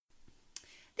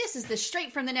This is the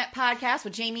Straight from the Net podcast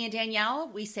with Jamie and Danielle.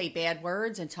 We say bad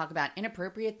words and talk about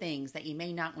inappropriate things that you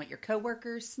may not want your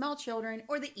coworkers, small children,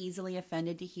 or the easily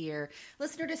offended to hear.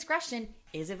 Listener discretion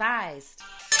is advised.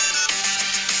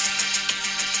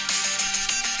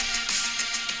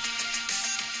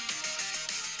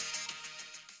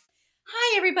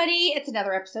 Hi, everybody. It's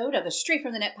another episode of the Straight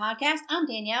from the Net podcast. I'm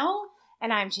Danielle.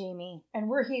 And I'm Jamie. And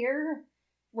we're here.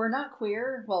 We're not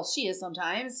queer. Well, she is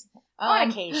sometimes. On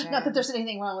occasion. Not that there's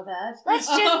anything wrong with that.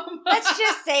 Let's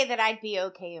just say that I'd be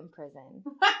okay in prison.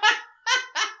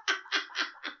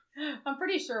 I'm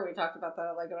pretty sure we talked about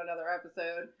that like on another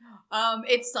episode.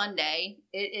 It's Sunday.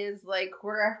 It is like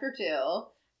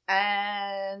 2:15.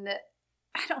 And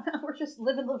I don't know. We're just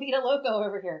living La Vida Loco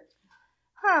over here.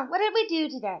 Huh. What did we do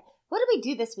today? What did we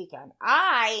do this weekend?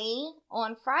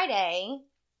 On Friday,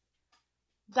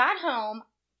 got home.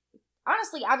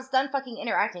 Honestly, I was done fucking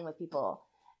interacting with people.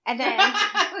 And then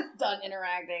I was done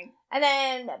interacting. And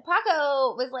then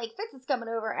Paco was like, Fitz is coming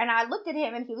over. And I looked at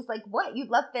him and he was like, what? You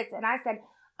love Fitz? And I said,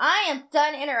 I am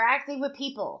done interacting with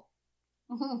people.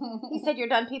 He said, you're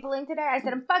done peopling today? I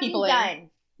said, I'm fucking done.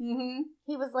 Mm-hmm.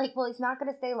 He was like, well, he's not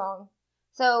going to stay long.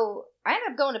 So I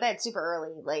ended up going to bed super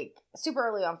early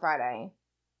on Friday.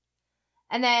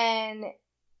 And then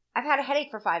I've had a headache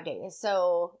for 5 days.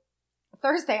 So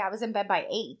Thursday I was in bed by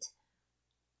 8.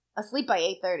 Asleep by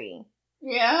 8:30.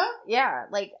 Yeah? Yeah,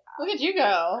 like... Look at you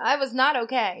go. I was not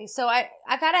okay. So I've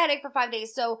had a headache for 5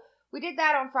 days. So we did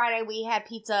that on Friday. We had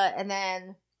pizza. And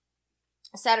then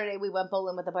Saturday we went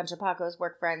bowling with a bunch of Paco's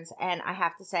work friends. And I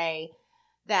have to say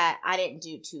that I didn't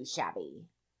do too shabby.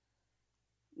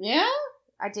 Yeah?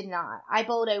 I did not. I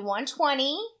bowled a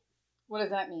 120. What does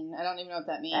that mean? I don't even know what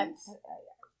that means. Is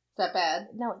that bad?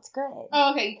 No, it's good.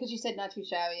 Oh, okay, because you said not too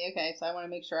shabby. Okay, so I want to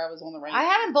make sure I was on the right. I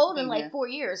haven't bowled in like 4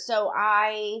 years, so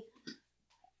I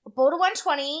bowled a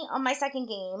 120 on my second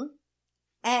game,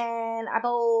 and I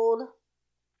bowled,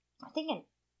 I think, in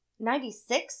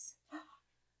 96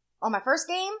 on my first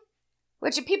game,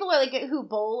 which people are like who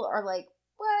bowl are like,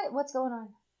 what? What's going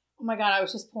on? Oh my god, I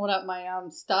was just pulling up my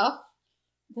stuff.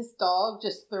 This dog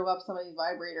just threw up somebody's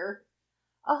vibrator.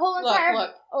 A whole entire...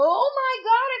 Look. Oh my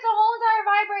god, it's a whole entire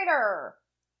vibrator.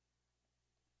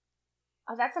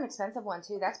 Oh, that's an expensive one,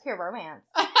 too. That's pure romance.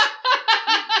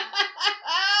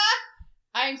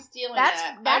 I'm stealing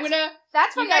that.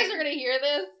 That's from you guys are going to hear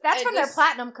this. That's from their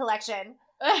platinum collection.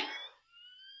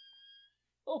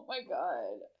 Oh my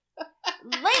god.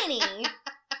 Lainey,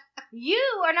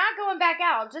 you are not going back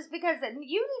out just because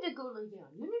you need to go lay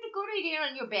down. You need to go lay down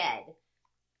on your bed.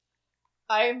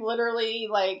 I'm literally,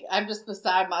 I'm just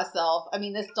beside myself. I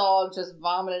mean, this dog just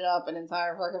vomited up an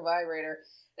entire fucking vibrator.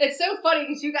 It's so funny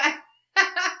because you guys,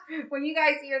 when you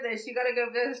guys hear this, you gotta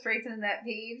go straight to the Net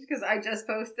page because I just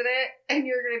posted it and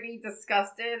you're gonna be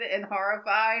disgusted and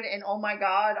horrified and oh my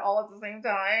god, all at the same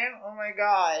time. Oh my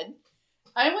god.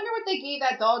 I wonder what they gave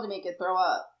that dog to make it throw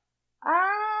up.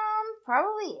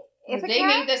 Probably. They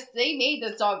made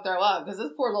this dog throw up because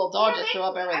this poor little dog just threw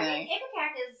up everything. I mean,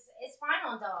 Ipecac is fine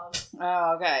on dogs.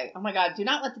 Oh, okay. Oh my god, do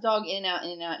not let the dog in and out,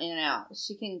 in and out, in and out.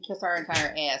 She can kiss our entire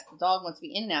ass. The dog wants to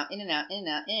be in and out, in and out, in and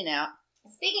out, in and out.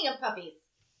 Speaking of puppies.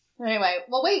 Anyway,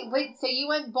 well wait, so you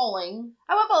went bowling.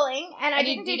 I went bowling and I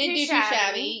didn't do too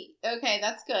shabby. Okay,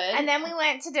 that's good. And then we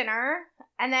went to dinner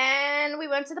and then we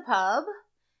went to the pub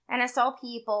and I saw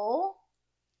people.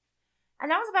 And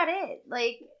that was about it.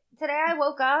 Like, today I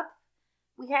woke up.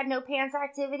 We had no pants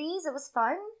activities. It was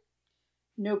fun.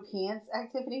 No pants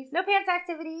activities? No pants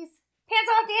activities. Pants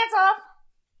off, dance off.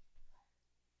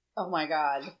 Oh my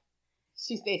god.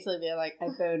 She's basically being like, I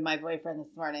phoned my boyfriend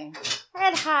this morning. I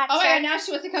had hot sex. Oh yeah, now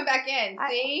she wants to come back in.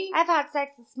 See? I've had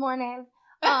sex this morning.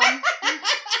 Then I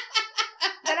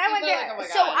went there. Like, oh my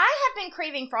god. So I have been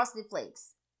craving Frosted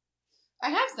Flakes. I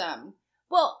have some.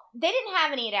 Well, they didn't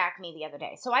have any at Acme the other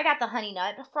day. So I got the Honey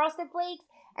Nut Frosted Flakes.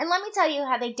 And let me tell you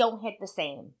how they don't hit the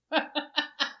same.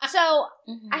 So,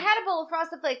 I had a bowl of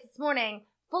Frosted Flakes this morning,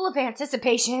 full of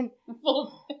anticipation.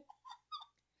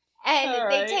 And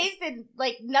they tasted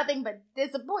like nothing but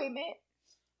disappointment.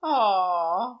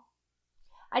 Aww.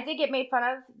 I did get made fun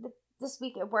of this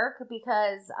week at work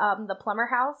because the Plumber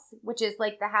House, which is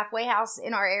like the halfway house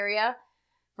in our area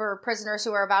for prisoners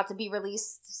who are about to be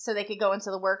released so they could go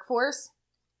into the workforce.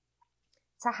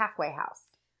 It's a halfway house.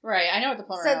 Right, I know what the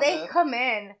Plumber House is. So they come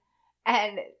in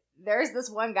and there's this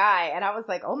one guy, and I was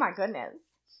like, oh my goodness.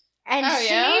 And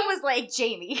she was like,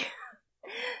 Jamie.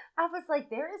 I was like,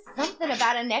 there is something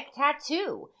about a neck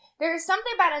tattoo. There is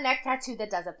something about a neck tattoo that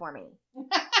does it for me.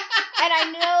 And I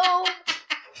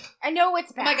know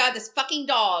it's bad. Oh my god, this fucking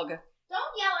dog.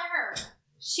 Don't yell at her.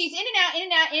 She's in and out, in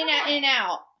and out, in and out, in and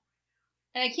out.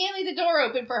 And I can't leave the door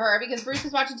open for her because Bruce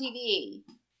is watching TV.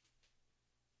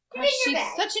 Get in your She's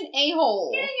bed. such an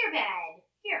a-hole. Get in your bed.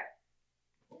 Here.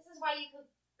 This is why you could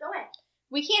go in.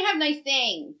 We can't have nice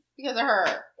things because of her.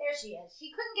 There she is.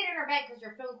 She couldn't get in her bed because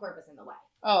your phone cord was in the way.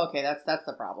 Oh, okay. That's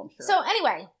the problem. Sure. So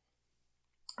anyway,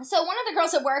 so one of the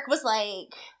girls at work was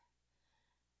like,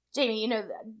 Jamie, you know,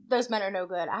 those men are no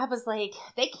good. I was like,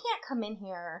 they can't come in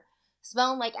here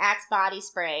smelling like Axe body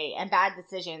spray and bad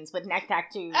decisions with neck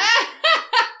tattoos.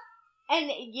 And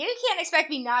you can't expect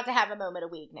me not to have a moment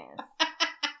of weakness.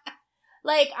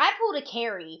 Like, I pulled a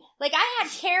Carrie. Like, I had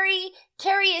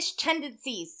Carrie-ish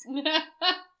tendencies.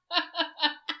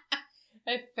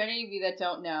 If any of you that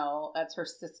don't know, that's her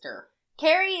sister.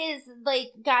 Carrie is,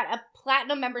 like, got a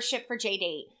platinum membership for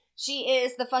J-Date. She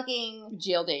is the fucking...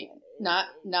 Jail date. Not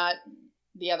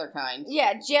the other kind.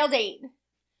 Yeah, jail date.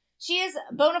 She is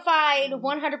bona fide,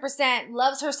 100%,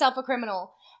 loves herself a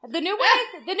criminal. The new one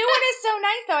is so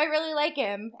nice, though. I really like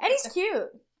him. And he's cute.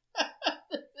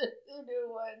 The new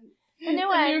one. The new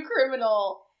one. The new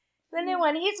criminal. The new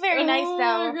one. He's very nice, though.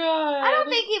 Oh, my God. I don't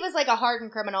think he was, like, a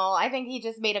hardened criminal. I think he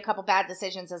just made a couple bad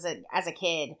decisions as a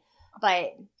kid.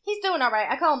 But he's doing all right.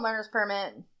 I call him learner's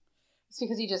permit. It's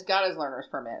because he just got his learner's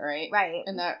permit, right? Right.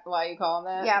 And that why you call him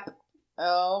that? Yep.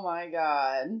 Oh, my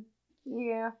God.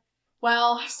 Yeah.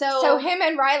 Well, So him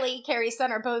and Riley, Carrie's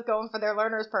son, are both going for their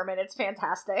learner's permit. It's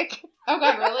fantastic. Oh,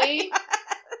 God, really?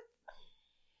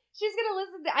 She's going to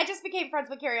listen I just became friends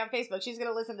with Carrie on Facebook. She's going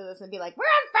to listen to this and be like, we're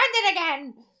unfriended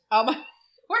again.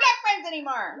 We're not friends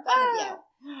anymore. I'm done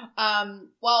with you.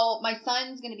 Well, my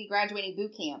son's going to be graduating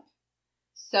boot camp.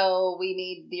 So we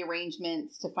made the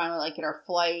arrangements to finally, like, get our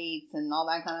flights and all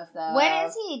that kind of stuff. When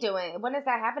is he doing? When is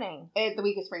that happening? It's the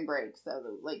week of spring break. So,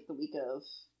 the week of...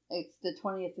 It's the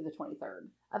 20th through the 23rd.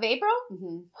 Of April?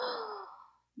 Mm-hmm.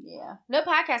 Yeah. No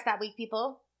podcast that week,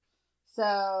 people.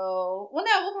 So... Well,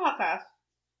 no, we'll podcast.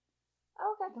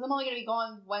 Okay. Because I'm only going to be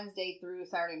gone Wednesday through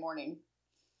Saturday morning.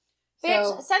 Bitch,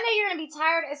 So, Sunday you're going to be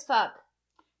tired as fuck.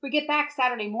 we get back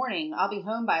Saturday morning. I'll be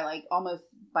home by, almost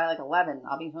by 11.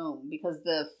 I'll be home. Because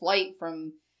the flight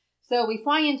from... So, we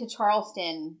fly into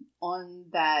Charleston on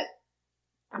that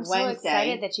I'm Wednesday. so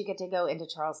excited that you get to go into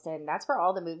Charleston. That's where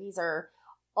all the movies are.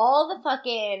 All the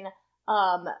fucking,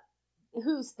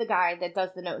 who's the guy that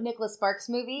does the Nicholas Sparks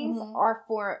movies are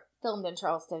filmed in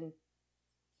Charleston.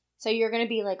 So you're going to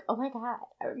be like, oh my God,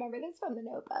 I remember this from The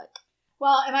Notebook.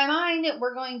 Well, in my mind,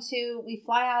 we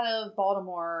fly out of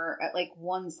Baltimore at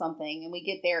 1 something and we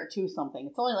get there at 2 something.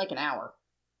 It's only an hour.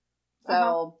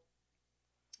 So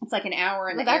it's an hour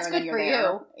in the air that's and then good you're for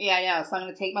there. you. Yeah. So I'm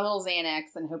going to take my little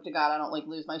Xanax and hope to God I don't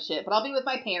lose my shit. But I'll be with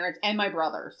my parents and my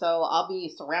brother. So I'll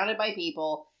be surrounded by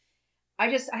people. I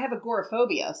have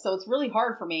agoraphobia. So it's really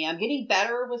hard for me. I'm getting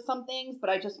better with some things, but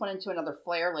I just went into another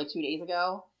flare 2 days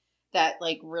ago that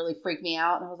really freaked me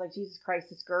out. And I was like, Jesus Christ,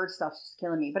 this GERD stuff's just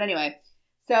killing me. But anyway,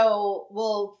 so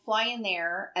we'll fly in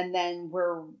there and then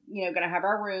we're, going to have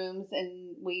our rooms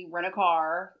and we rent a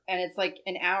car and it's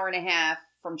an hour and a half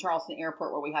from Charleston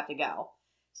Airport where we have to go.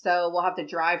 So we'll have to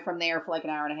drive from there for an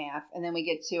hour and a half. And then we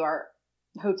get to our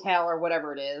hotel or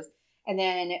whatever it is. And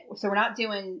then, so we're not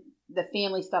doing the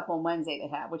family stuff on Wednesday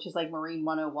they have, which is Marine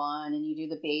 101 and you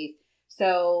do the base.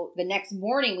 So the next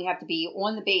morning we have to be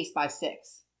on the base by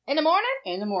 6. In the morning?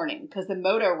 In the morning. Because the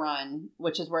Moto Run,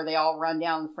 which is where they all run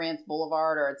down France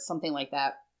Boulevard or it's something like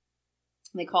that.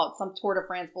 They call it some Tour de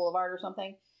France Boulevard or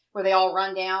something. Where they all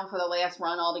run down for the last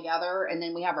run all together. And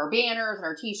then we have our banners and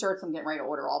our t-shirts. I'm getting ready to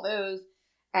order all those.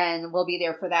 And we'll be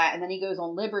there for that. And then he goes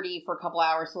on Liberty for a couple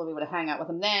hours. So we'll be able to hang out with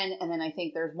him then. And then I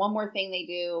think there's one more thing they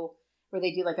do where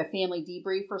they do a family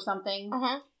debrief or something.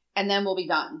 And then we'll be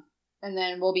done. And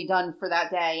then we'll be done for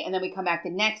that day. And then we come back the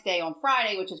next day on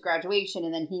Friday, which is graduation.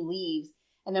 And then he leaves.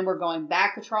 And then we're going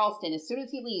back to Charleston. As soon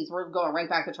as he leaves, we're going right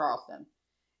back to Charleston.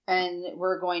 And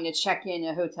we're going to check in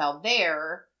a hotel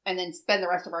there. And then spend the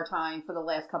rest of our time for the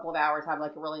last couple of hours, have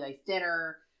a really nice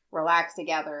dinner, relax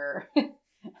together.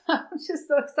 I'm just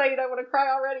so excited. I want to cry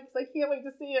already because I can't wait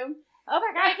to see him. Oh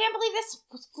my God, I can't believe this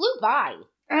flew by.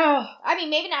 Oh. I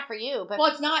mean, maybe not for you, but... Well,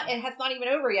 it's not even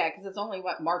over yet because it's only,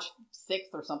 March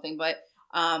 6th or something. But,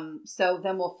 so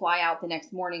then we'll fly out the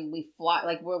next morning. We fly,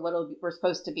 we're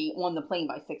supposed to be on the plane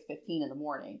by 6:15 in the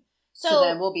morning. So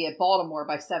then we'll be at Baltimore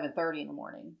by 7:30 in the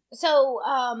morning. So,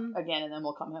 again, and then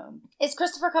we'll come home. Is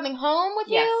Christopher coming home with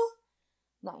you?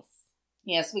 Nice.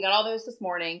 Yes, we got all those this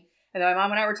morning. And then my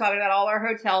mom and I were talking about all our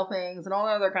hotel things and all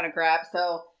the other kind of crap.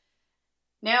 So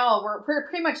now we're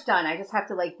pretty much done. I just have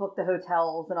to book the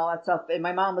hotels and all that stuff. And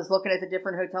my mom was looking at the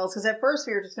different hotels because at first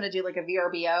we were just going to do a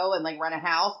VRBO and rent a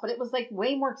house, but it was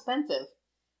way more expensive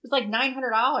was like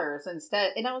 $900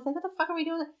 instead. And I was like, what the fuck are we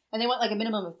doing? And they went like a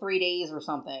minimum of 3 days or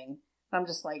something. I'm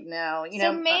just like, no,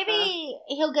 So maybe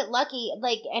he'll get lucky,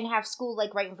 like, and have school,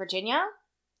 like, right in Virginia?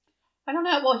 I don't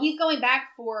know. Well, he's going back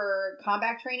for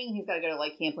combat training. He's got to go to,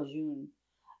 like, Camp Lejeune.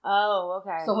 Oh,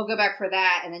 okay. So he'll go back for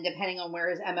that, and then depending on where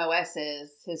his MOS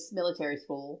is, his military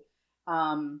school,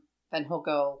 then he'll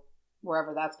go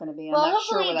wherever that's going to be. I'm not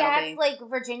sure where that'll be. Hopefully that's, like,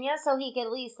 Virginia, so he can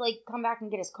at least, like, come back and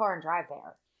get his car and drive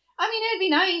there. I mean, it'd be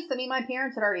nice. I mean, my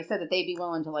parents had already said that they'd be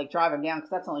willing to, like, drive him down,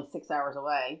 because that's only 6 hours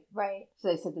away. Right. So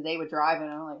they said that they would drive, and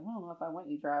I'm like, I don't know if I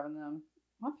want you driving them.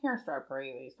 My parents drive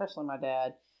crazy, especially my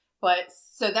dad. But,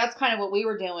 so that's kind of what we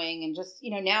were doing, and just,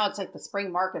 now it's like the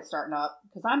spring market starting up,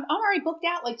 because I'm already booked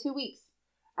out, like, 2 weeks.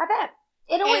 I bet.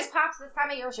 It always pops this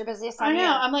time of year. It's your busiest time of year. I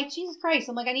know. I'm like, Jesus Christ.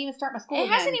 I'm like, I didn't even start my school It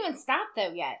again. hasn't even stopped,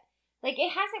 though, yet. Like, it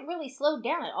hasn't really slowed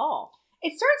down at all.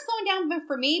 It started slowing down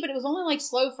for me, but it was only, like,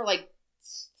 slow for, like,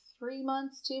 3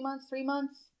 months, 2 months, 3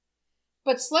 months.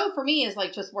 But slow for me is,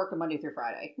 like, just working Monday through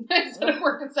Friday. Instead of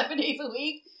working 7 days a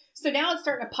week. So now it's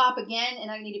starting to pop again,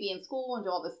 and I need to be in school and do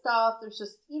all this stuff. There's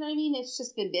just, you know what I mean? It's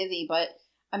just been busy. But,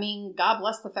 I mean, God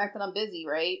bless the fact that I'm busy,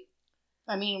 right?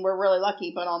 I mean, we're really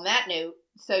lucky. But on that note,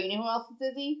 so you know who else is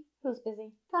busy? Who's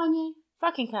busy? Kanye.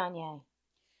 Fucking Kanye.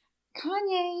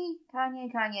 Kanye.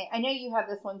 I know you have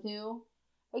this one, too.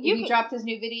 He dropped his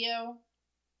new video.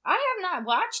 I have not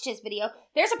watched his video.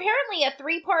 There's apparently a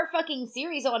 3-part fucking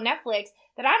series on Netflix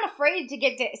that I'm afraid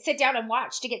to sit down and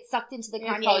watch to get sucked into the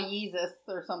Kanye. It's called Yeezus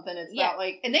or something. It's about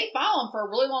like, and they follow him for a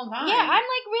really long time. Yeah, I'm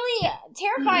like really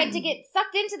terrified to get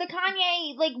sucked into the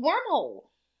Kanye like wormhole.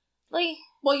 Like,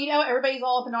 well, everybody's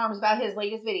all up in arms about his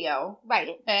latest video, right?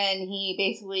 And he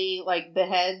basically like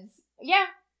beheads. Yeah,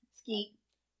 Skeet.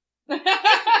 His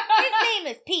name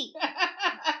is Pete.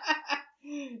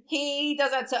 He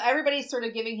does that, so everybody's sort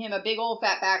of giving him a big old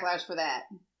fat backlash for that.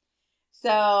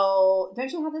 So,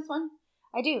 don't you have this one?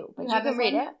 I do, but you can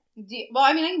read it. Well,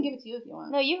 I mean, I can give it to you if you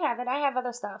want. No, you have it. I have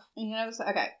other stuff.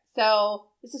 Okay, so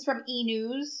this is from E!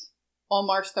 News on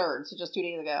March 3rd, so just 2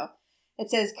 days ago. It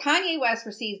says, Kanye West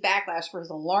receives backlash for his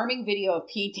alarming video of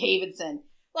Pete Davidson.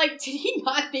 Like, did he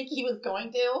not think he was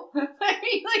going to? I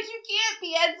mean, like, you can't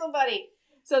behead somebody.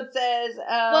 So it says,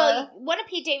 well, one of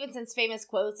Pete Davidson's famous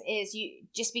quotes is, "You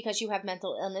just because you have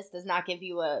mental illness does not give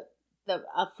you a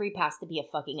free pass to be a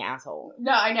fucking asshole."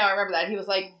 No, I know. I remember that. He was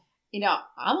like,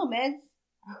 I'm on meds.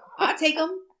 I take them.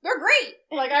 They're great.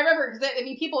 Like, I remember,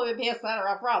 because, people have been passing that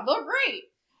around. They're great.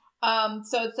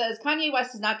 So it says, Kanye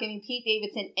West is not giving Pete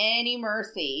Davidson any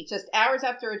mercy. Just hours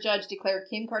after a judge declared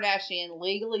Kim Kardashian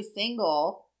legally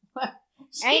single,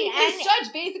 this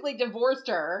judge basically divorced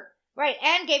her. Right,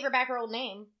 and gave her back her old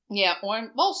name. Yeah,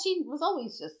 well, she was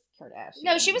always just Kardashian.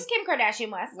 No, she was Kim Kardashian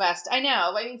West. I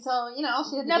know. I mean, so, she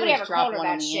had to Nobody ever drop called her one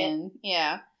that in shit. End.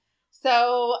 Yeah.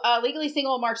 So, legally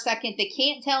single on March 2nd, the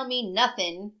Can't Tell Me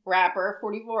Nothing rapper,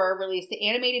 44, released the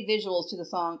animated visuals to the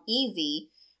song Easy,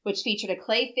 which featured a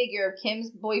clay figure of Kim's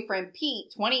boyfriend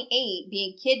Pete, 28,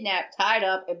 being kidnapped, tied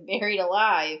up, and buried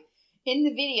alive. In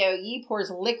the video, Yee pours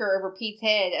liquor over Pete's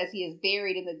head as he is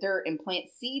buried in the dirt and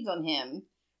plants seeds on him,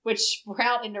 which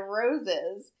sprout into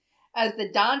roses. As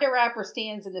the Donda rapper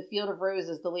stands in the field of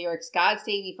roses, the lyrics, God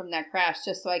save me from that crash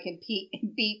just so I can beat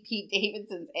Pete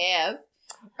Davidson's ass,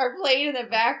 are played in the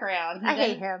background. I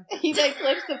hate him. He then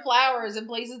clips the flowers and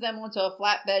places them onto a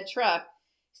flatbed truck,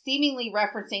 seemingly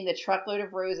referencing the truckload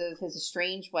of roses his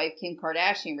estranged wife Kim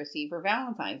Kardashian received for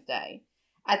Valentine's Day.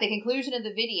 At the conclusion of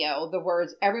the video, the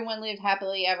words, everyone lived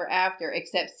happily ever after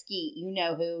except Skeet, you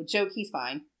know who, joke he's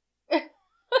fine,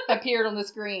 appeared on the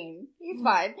screen. He's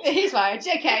fine. He's fine.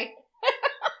 JK.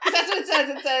 That's what it says.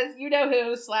 It says, you know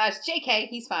who, /JK,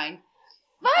 he's fine.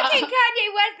 Fucking Kanye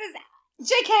West is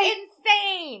JK.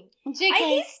 insane. JK.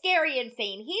 He's scary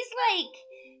insane. He's like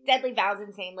Deadly Vows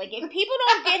insane. Like, if people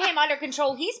don't get him under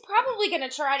control, he's probably going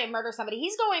to try to murder somebody.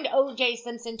 He's going to O.J.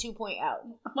 Simpson 2.0.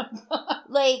 Oh my God.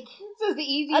 Like, this is the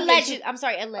easy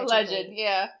allegedly. Alleged,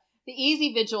 yeah. The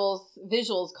easy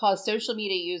visuals caused social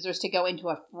media users to go into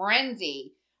a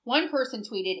frenzy. One person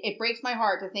tweeted, it breaks my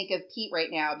heart to think of Pete right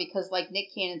now because, like Nick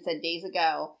Cannon said days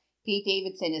ago, Pete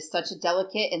Davidson is such a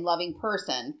delicate and loving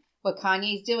person. What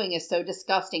Kanye's doing is so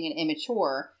disgusting and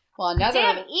immature. While another...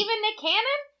 Damn, even Nick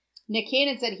Cannon? Nick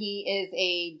Cannon said he is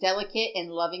a delicate and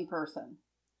loving person.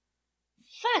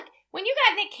 Fuck. When you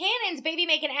got Nick Cannon's baby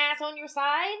making ass on your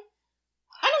side?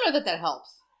 I don't know that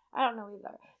helps. I don't know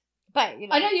either. But,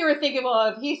 I know you were thinking,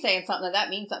 well, if he's saying something, that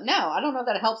means something. No, I don't know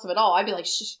that it helps him at all. I'd be like,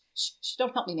 shh,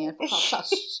 don't help me, man. Shh.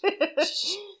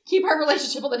 Keep our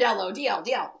relationship on the down low. DL.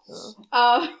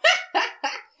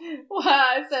 Well,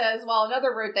 it says, while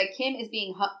another wrote that Kim is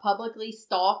being publicly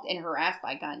stalked and harassed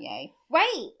by Kanye.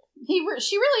 Right.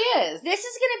 She really is. This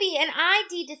is going to be an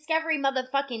ID Discovery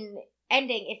motherfucking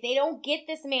ending if they don't get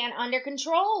this man under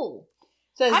control.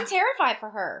 So I'm terrified for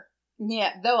her.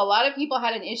 Yeah, though a lot of people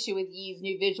had an issue with Yee's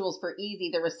new visuals for Easy,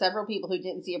 there were several people who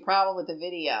didn't see a problem with the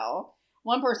video.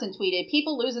 One person tweeted,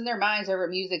 people losing their minds over a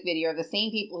music video are the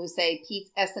same people who say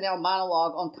Pete's SNL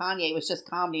monologue on Kanye was just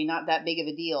comedy, not that big of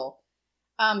a deal.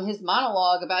 His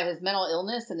monologue about his mental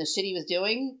illness and the shit he was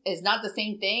doing is not the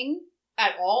same thing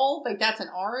at all. Like, that's an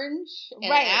orange and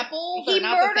an apple. They're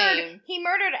not the same. He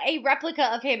murdered a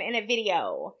replica of him in a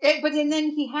video. But then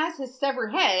he has his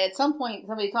severed head. At some point,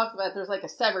 somebody talks about there's like a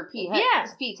severed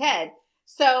Pete's head.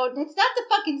 So it's not the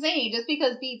fucking same. Just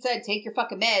because Pete said, take your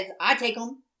fucking meds, I take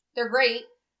them. They're great.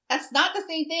 That's not the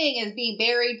same thing as being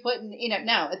buried,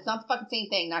 no, it's not the fucking same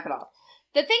thing. Knock it off.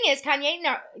 The thing is,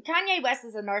 Kanye West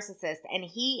is a narcissist, and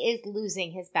he is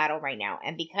losing his battle right now.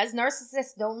 And because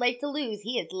narcissists don't like to lose,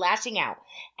 he is lashing out,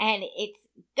 and it's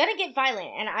gonna get violent.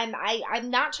 And I'm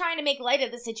not trying to make light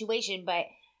of the situation, but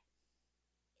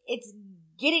it's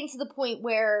getting to the point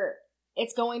where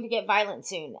it's going to get violent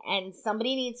soon, and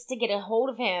somebody needs to get a hold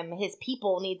of him. His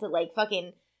people need to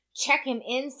fucking check him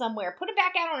in somewhere, put him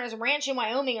back out on his ranch in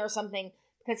Wyoming or something,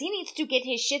 because he needs to get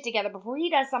his shit together before he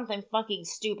does something fucking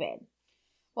stupid.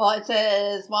 Well, it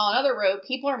says, while another wrote,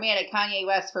 people are mad at Kanye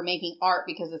West for making art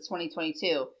because it's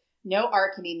 2022. No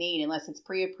art can be made unless it's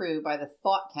pre-approved by the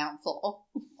Thought Council.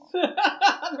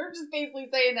 They're just basically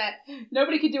saying that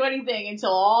nobody could do anything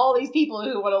until all these people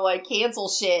who want to cancel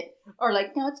shit are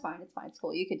like, no, it's fine, it's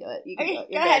cool, you can do it. You can do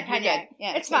it. Go ahead, Kanye.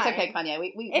 Yeah, it's fine. It's okay, Kanye.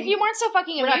 If you weren't so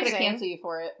fucking we're amusing, not going to cancel you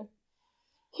for it.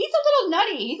 He's a little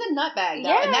nutty. He's a nutbag, though.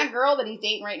 Yeah. And that girl that he's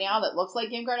dating right now that looks like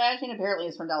Kim Kardashian apparently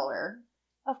is from Delaware.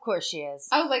 Of course she is.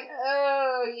 I was like,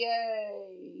 oh,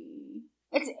 yay.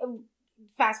 It's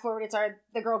fast forward, it's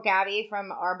the girl Gabby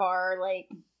from our bar,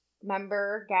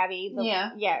 member, Gabby.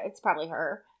 Yeah, it's probably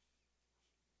her.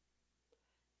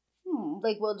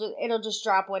 It'll just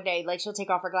drop one day. She'll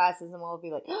take off her glasses and we'll be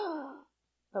like,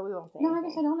 but we won't say anything. I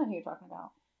guess I don't know who you're talking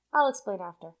about. I'll explain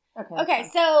after. Okay,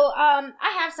 so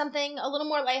I have something a little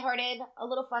more lighthearted, a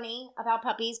little funny about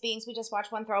puppies, being we just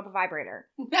watched one throw up a vibrator.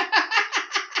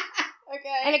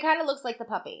 Okay. And it kind of looks like the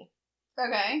puppy.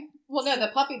 Okay. Well, no,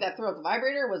 the puppy that threw up the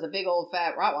vibrator was a big old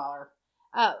fat Rottweiler.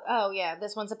 Oh yeah,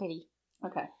 this one's a pity.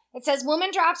 Okay. It says,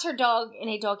 woman drops her dog in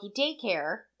a doggy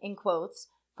daycare, in quotes,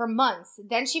 for months.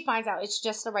 Then she finds out it's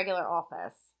just a regular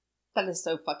office. That is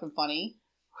so fucking funny.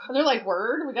 And they're like,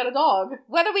 word, we got a dog.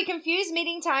 Whether we confuse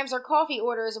meeting times or coffee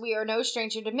orders, we are no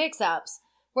stranger to mix-ups.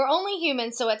 We're only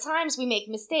humans, so at times we make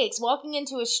mistakes. Walking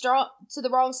into the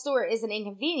wrong store is an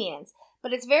inconvenience,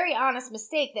 but it's a very honest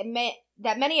mistake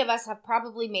that many of us have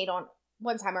probably made on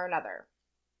one time or another.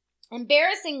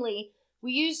 Embarrassingly,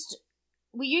 we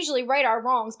usually right our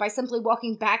wrongs by simply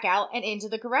walking back out and into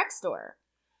the correct store.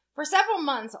 For several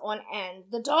months on end,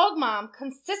 the dog mom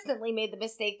consistently made the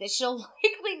mistake that she'll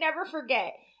likely never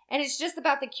forget, and it's just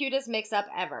about the cutest mix-up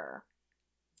ever.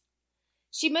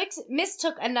 She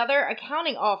mistook an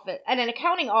accounting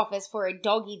office for a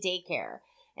doggy daycare.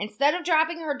 Instead of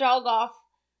dropping her dog off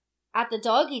at the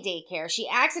doggy daycare, she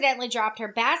accidentally dropped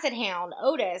her basset hound,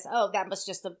 Otis. Oh, that was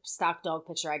just a stock dog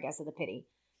picture, I guess, of the pity.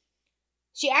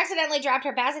 She accidentally dropped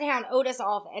her basset hound, Otis,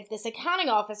 off at this accounting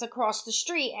office across the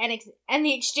street, and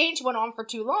the exchange went on for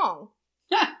too long.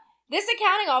 This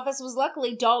accounting office was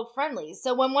luckily dog-friendly,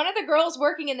 so when one of the girls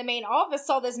working in the main office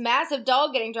saw this massive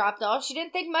dog getting dropped off, she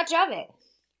didn't think much of it.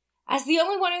 As the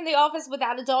only one in the office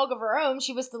without a dog of her own,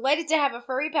 she was delighted to have a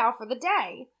furry pal for the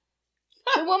day.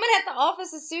 The woman at the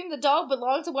office assumed the dog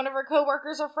belonged to one of her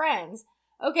coworkers or friends.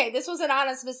 Okay, this was an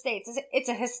honest mistake. It's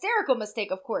a hysterical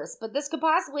mistake, of course, but this could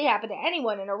possibly happen to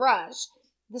anyone in a rush.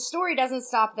 The story doesn't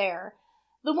stop there.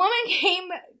 The woman came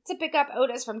to pick up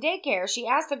Otis from daycare. She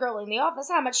asked the girl in the office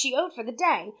how much she owed for the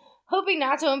day. Hoping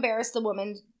not to embarrass the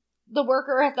woman, the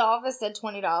worker at the office said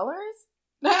 $20.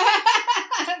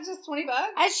 Just $20?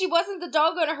 As she wasn't the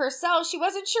dog owner herself, she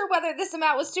wasn't sure whether this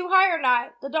amount was too high or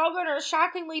not. The dog owner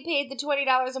shockingly paid the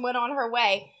 $20 and went on her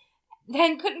way.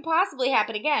 Then couldn't possibly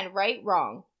happen again, right?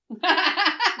 Wrong. This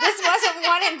wasn't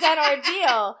one and done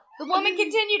ordeal. The woman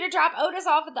continued to drop Otis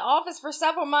off at the office for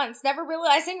several months, never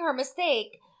realizing her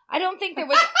mistake. I don't think there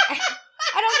was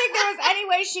any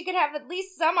way she could have at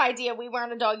least some idea we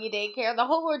weren't a doggy daycare. The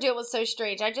whole ordeal was so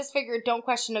strange. I just figured don't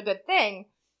question a good thing.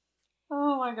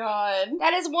 Oh my god.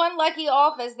 That is one lucky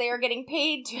office they are getting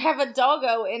paid to have a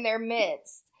doggo in their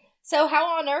midst. So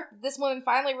how on earth did this woman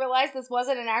finally realize this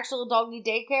wasn't an actual doggy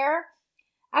daycare?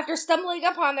 After stumbling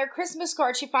upon their Christmas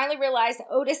card, she finally realized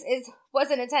that Otis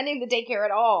wasn't attending the daycare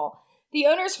at all. The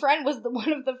owner's friend was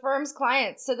one of the firm's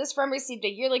clients, so this firm received a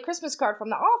yearly Christmas card from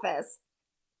the office.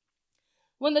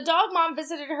 When the dog mom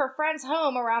visited her friend's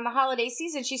home around the holiday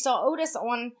season, she saw Otis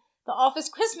on the office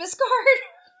Christmas card.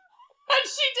 And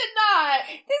she did not.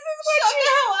 This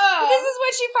is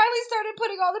when she finally started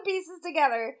putting all the pieces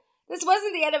together. This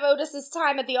wasn't the end of Otis's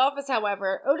time at the office,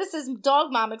 however. Otis's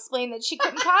dog mom explained that she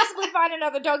couldn't possibly find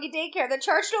another doggy daycare that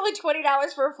charged only $20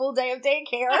 for a full day of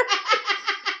daycare.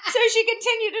 So she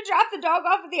continued to drop the dog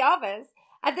off at the office.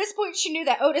 At this point, she knew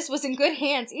that Otis was in good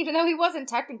hands, even though he wasn't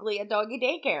technically a doggy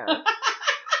daycare.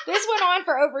 This went on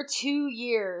for over 2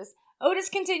 years. Otis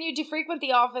continued to frequent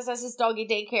the office as his doggy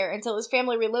daycare until his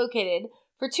family relocated.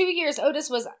 For 2 years, Otis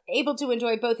was able to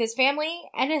enjoy both his family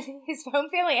and his home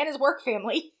family and his work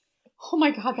family. Oh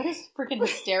my god, that is freaking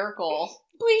hysterical.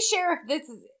 Please share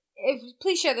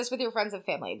please share this with your friends and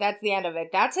family. That's the end of it.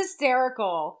 That's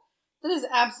hysterical. That is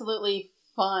absolutely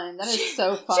fun. That is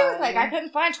so fun. She was like, I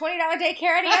couldn't find $20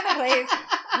 daycare any other place.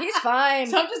 He's fine.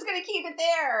 So I'm just going to keep it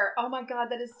there. Oh my god,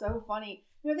 that is so funny.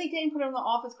 No, they didn't put it on the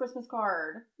office Christmas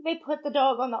card. They put the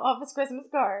dog on the office Christmas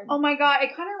card. Oh my god,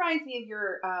 it kind of reminds me of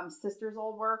your sister's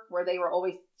old work where they were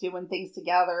always doing things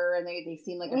together and they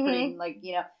seemed like a pretty, like,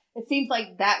 you know, it seems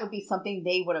like that would be something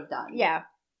they would have done. Yeah.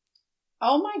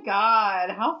 Oh my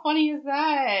god, how funny is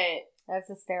that? That's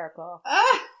hysterical.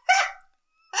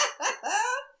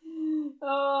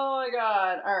 Oh my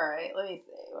god. Alright, let me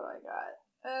see what I got.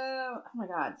 Oh my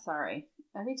god, sorry.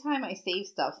 Every time I save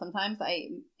stuff, sometimes I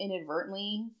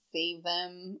inadvertently save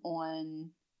them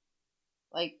on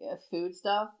like food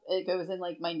stuff. It goes in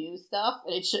like my news stuff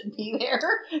and it shouldn't be there.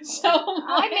 So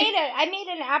I made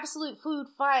an absolute food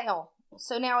file.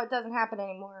 So now it doesn't happen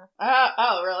anymore.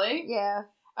 Oh, really? Yeah.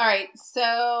 Alright,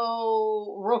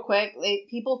 so real quick,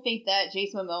 people think that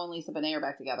Jason Momoa and Lisa Bonet are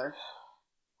back together.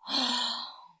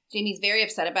 Jamie's very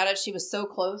upset about it. She was so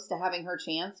close to having her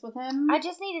chance with him. I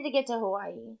just needed to get to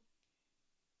Hawaii.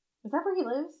 Is that where he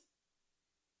lives?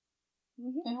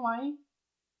 Mm-hmm. In Hawaii?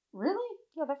 Really?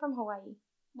 Yeah, they're from Hawaii.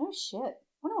 No shit.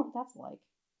 I wonder what that's like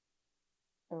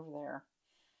over there.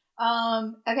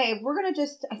 Okay, we're gonna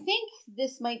I think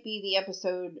this might be the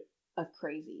episode of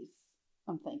Crazies,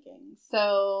 I'm thinking.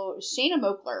 So, Shayna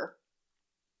Moakler.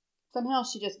 Somehow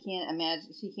she just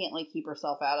can't like keep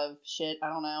herself out of shit, I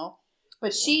don't know.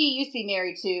 But she used to be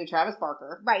married to Travis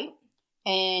Barker. Right.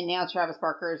 And now Travis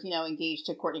Barker is, engaged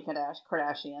to Kourtney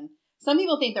Kardashian. Some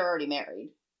people think they're already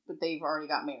married, but they've already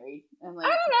got married. And I don't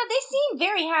know. They seem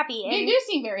very happy. They do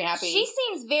seem very happy. She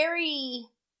seems very...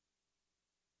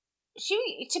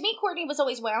 To me, Kourtney was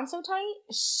always wound so tight.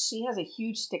 She has a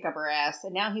huge stick up her ass,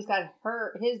 and now he's got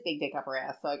his big dick up her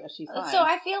ass, so I guess she's fine. So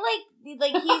I feel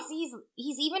like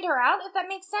he's evened her out, if that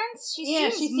makes sense. She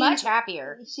seems much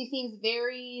happier. She seems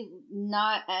very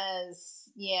not as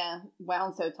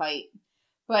wound so tight.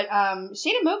 But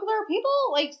Shayna Moakler, people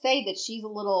say that she's a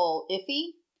little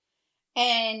iffy,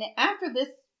 and after the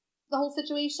whole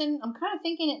situation, I'm kind of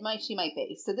thinking she might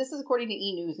be. So this is according to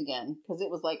E! News again, because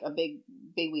it was like a big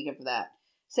week after that.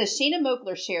 It says Shayna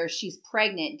Moakler shares she's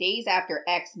pregnant days after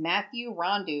ex Matthew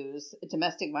Rondu's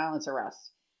domestic violence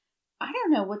arrest. I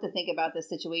don't know what to think about this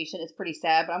situation. It's pretty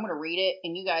sad, but I'm going to read it,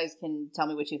 and you guys can tell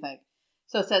me what you think.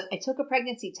 So it says, I took a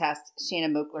pregnancy test,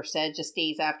 Shayna Moakler said, just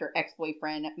days after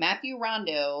ex-boyfriend Matthew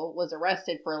Rondu was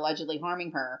arrested for allegedly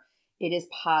harming her. It is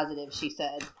positive, she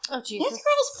said. Oh, Jesus. This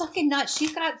girl's fucking nuts.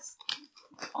 She's got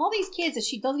all these kids that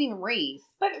she doesn't even raise.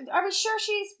 But are we sure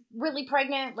she's really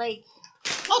pregnant?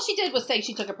 All she did was say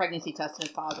she took a pregnancy test and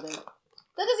it's positive.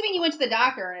 That doesn't mean you went to the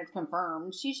doctor and it's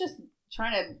confirmed. She's just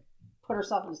trying to put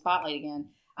herself in the spotlight again.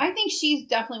 I think she's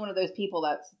definitely one of those people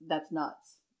that's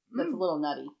nuts. That's a little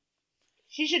nutty.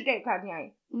 She should date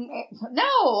Kanye. No,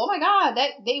 oh my god,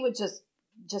 that they would just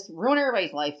ruin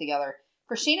everybody's life together.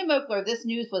 For Shayna Moakler, this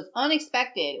news was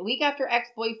unexpected. A week after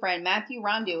ex-boyfriend Matthew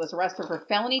Rondu was arrested for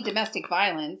felony domestic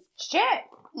violence. Shit.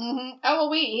 Mm-hmm. Oh,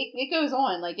 well, wait, it goes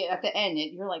on. At the end,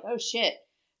 you're like, oh shit.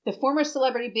 The former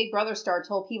celebrity Big Brother star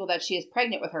told people that she is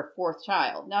pregnant with her 4th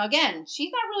child. Now, again,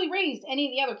 she's not really raised any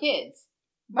of the other kids.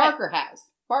 Barker has.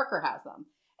 Barker has them.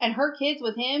 And her kids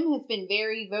with him has been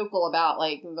very vocal about,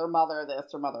 their mother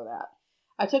this, their mother that.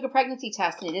 I took a pregnancy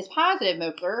test, and it is positive,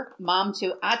 Moakler, mom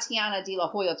to Atiana De La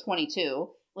Hoya, 22,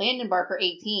 Landon Barker,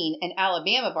 18, and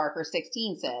Alabama Barker,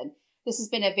 16, said, this has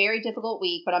been a very difficult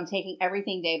week, but I'm taking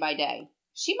everything day by day.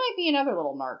 She might be another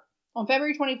little narc. On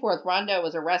February 24th, Rondu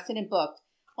was arrested and booked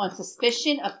on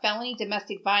suspicion of felony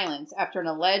domestic violence after an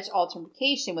alleged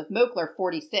altercation with Moakler,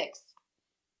 46.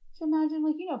 So imagine,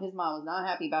 his mom was not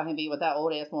happy about him being with that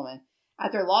old-ass woman.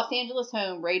 At their Los Angeles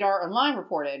home, Radar Online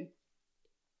reported.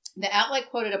 The outlet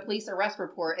quoted a police arrest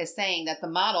report as saying that the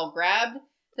model grabbed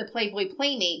the Playboy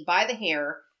playmate by the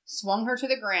hair, swung her to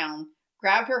the ground,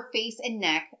 grabbed her face and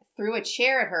neck, threw a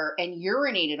chair at her, and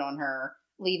urinated on her,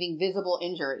 leaving visible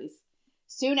injuries.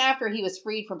 Soon after he was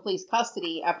freed from police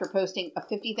custody after posting a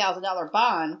 $50,000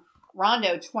 bond,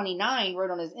 Rondo, 29,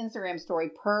 wrote on his Instagram story,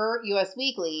 per US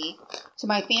Weekly, "To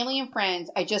my family and friends,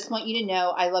 I just want you to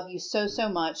know I love you so, so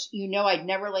much. You know I'd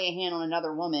never lay a hand on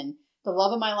another woman. The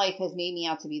love of my life has made me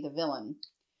out to be the villain."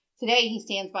 Today, he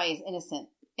stands by his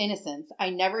innocence. "I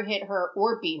never hit her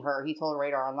or beat her," he told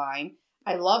Radar Online.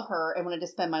 "I love her and wanted to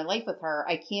spend my life with her.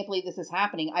 I can't believe this is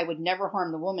happening. I would never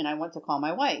harm the woman I want to call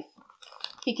my wife."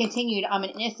 He continued, "I'm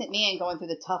an innocent man going through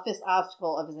the toughest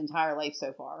obstacle of his entire life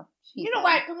so far." You know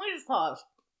what? Can we just pause?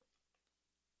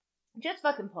 Just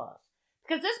fucking pause.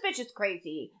 Because this bitch is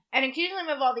crazy and accusing him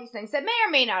of all these things that may or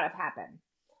may not have happened.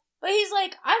 But he's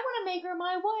like, I want to make her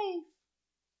my wife.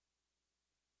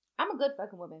 I'm a good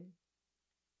fucking woman.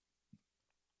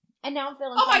 And now I'm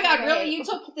feeling. Oh my god, really? You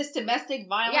took this domestic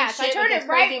violence shit I turned with this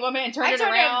crazy woman and turned it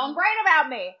around? It right about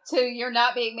me. To you're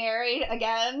not being married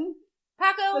again?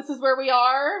 Paco. This is where we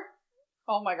are?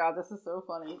 Oh my god, this is so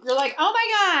funny. You're like, oh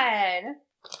my god.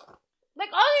 Like,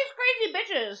 all these crazy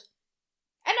bitches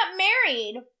end up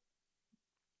married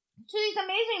to these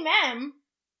amazing men.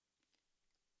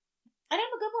 And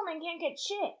I'm a good woman, can't get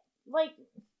shit. Like,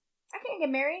 I can't get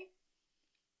married.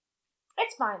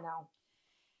 It's fine, though.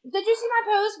 Did you see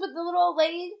my post with the little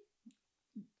lady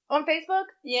on Facebook?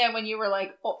 Yeah, when you were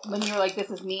like, this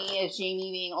is me as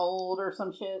Jamie being old or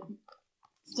some shit.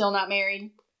 Still not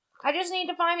married. I just need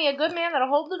to find me a good man that'll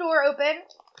hold the door open,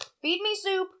 feed me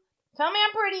soup, tell me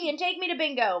I'm pretty, and take me to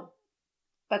bingo.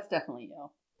 That's definitely you.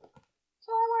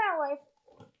 So I want out of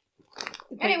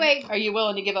life. Anyway. Are you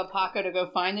willing to give up Paco to go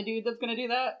find the dude that's going to do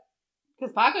that?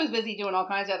 Because Paco's busy doing all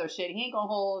kinds of other shit. He ain't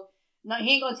going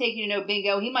to take you to no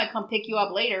bingo. He might come pick you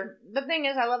up later. The thing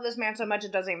is, I love this man so much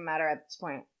it doesn't even matter at this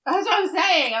point. That's what I'm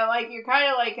saying. I'm like, you're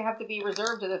kind of like have to be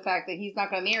reserved to the fact that he's not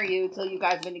going to marry you until you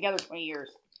guys have been together 20 years.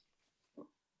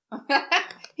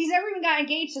 He's never even got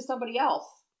engaged to somebody else.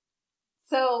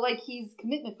 So, like, he's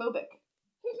commitment phobic.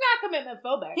 He's not commitment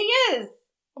phobic. He is.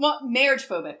 Well, marriage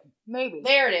phobic. Maybe.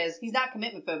 There it is. He's not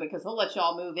commitment phobic because he'll let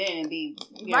y'all move in and be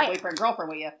boyfriend, girlfriend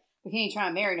with you. But he ain't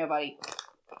trying to marry nobody.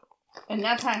 And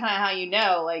that's kind of how you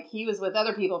know. Like, he was with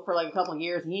other people for like a couple of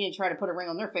years and he didn't try to put a ring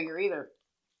on their finger either.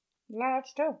 Yeah,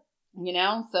 that's true. You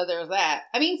know? So there's that.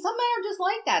 I mean, some men are just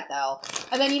like that, though.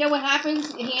 And then you know what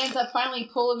happens? He ends up finally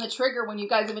pulling the trigger when you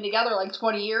guys have been together like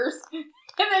 20 years.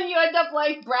 And then you end up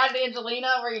like Brad and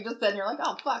Angelina, where you just then you're like,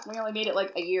 oh, fuck, we only made it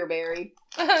like a year married.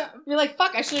 You're like,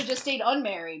 fuck, I should have just stayed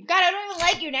unmarried. God, I don't even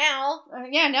like you now.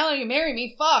 Yeah, now that you marry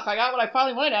me, fuck, I got what I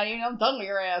finally wanted out of you, and I'm done with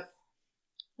your ass.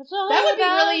 That would be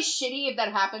really shitty if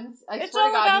that happens. I swear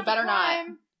to God, you better not.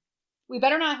 We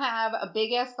better not have a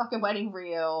big-ass fucking wedding for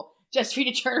you just for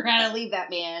you to turn around and leave that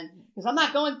man. Because I'm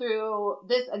not going through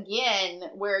this again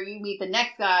where you meet the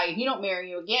next guy, he don't marry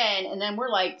you again, and then we're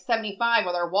like 75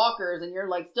 with our walkers and you're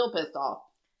like still pissed off.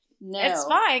 No. It's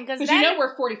fine. Because you know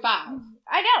we're 45.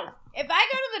 I know. If I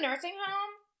go to the nursing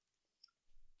home,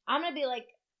 I'm going to be like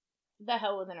the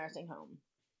hoe of the nursing home.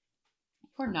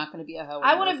 We're not going to be a hoe.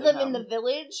 I want to live in the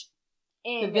village.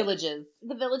 The villages.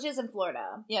 The villages in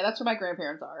Florida. Yeah, that's where my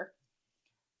grandparents are.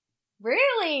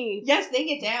 Really? Yes, they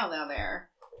get down there.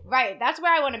 Right, that's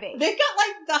where I want to be. They've got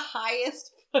like the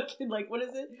highest fucking, like, what is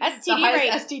it? STD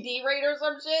rate. STD rate or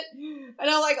some shit. And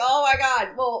I'm like, oh my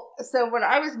god. Well, so when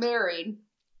I was married,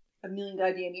 a million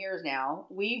goddamn years now,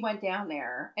 we went down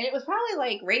there. And it was probably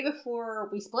like right before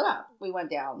we split up. We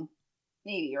went down.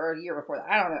 Maybe, or a year before that.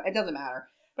 I don't know. It doesn't matter.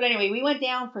 But anyway, we went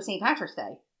down for St. Patrick's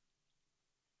Day.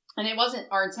 And it wasn't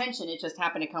our intention. It just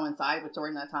happened to coincide with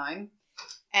during that time.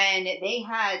 And they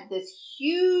had this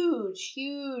huge,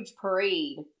 huge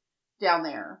parade down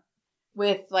there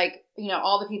with, like, you know,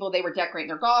 all the people. They were decorating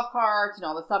their golf carts and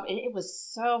all this stuff. And it was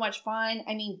so much fun.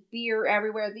 I mean, beer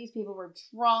everywhere. These people were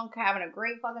drunk, having a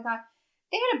great fucking time.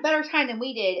 They had a better time than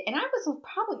we did. And I was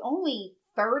probably only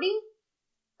 30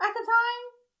 at the time.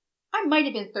 I might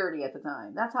have been 30 at the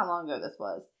time. That's how long ago this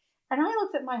was. And I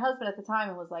looked at my husband at the time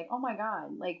and was like, oh my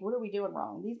God, like, what are we doing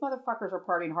wrong? These motherfuckers are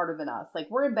partying harder than us. Like,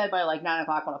 we're in bed by like 9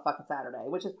 o'clock on a fucking Saturday,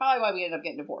 which is probably why we ended up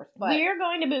getting divorced. But we're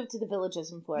going to move to the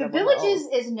villages in Florida. The villages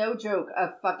is no joke a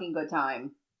fucking good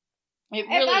time. It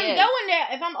really is.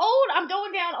 If I'm old, I'm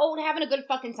going down old having a good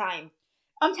fucking time.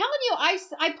 I'm telling you,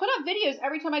 I put up videos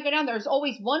every time I go down. There's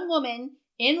always one woman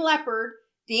in leopard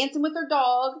dancing with her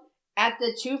dog at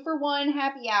the 2-for-1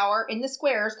 happy hour in the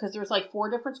squares, because there's like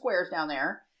 4 different squares down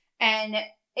there. And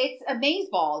It's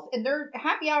amazeballs, and their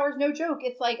happy hours, no joke.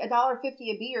 It's like $1.50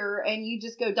 a beer, and you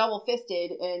just go double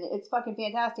fisted, and it's fucking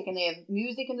fantastic. And they have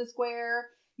music in the square,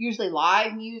 usually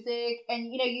live music,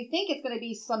 and you think it's going to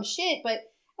be some shit, but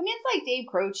I mean, it's like Dave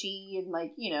Croce and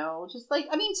like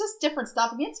just different stuff.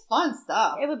 I mean, it's fun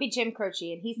stuff. It would be Jim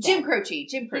Croce, and he's dead. Jim Croce.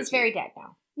 He's very dead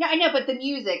now. No, I know, but the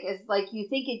music is like, you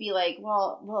think it'd be like,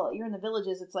 well, you're in the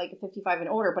Villages. It's like 55 and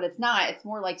older, but it's not. It's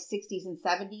more like 60s and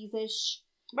 70s ish.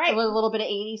 Right. With a little bit of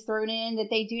 80s thrown in that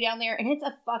they do down there. And it's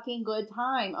a fucking good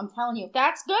time. I'm telling you.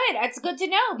 That's good. That's good to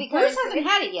know. Because Bruce hasn't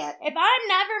had it yet. If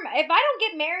I don't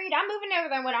get married, I'm moving over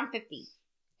there when I'm 50.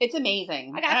 It's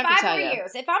amazing. I got 5 more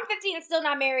years. If I'm 50 and still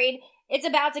not married, it's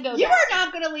about to go down. You are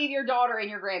not going to leave your daughter and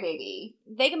your grandbaby.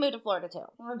 They can move to Florida too.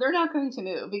 Well, they're not going to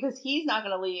move because he's not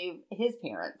going to leave his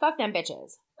parents. Fuck them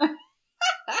bitches.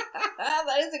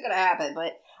 That isn't going to happen,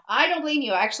 but I don't blame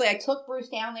you. Actually, I took Bruce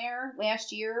down there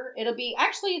last year. It'll be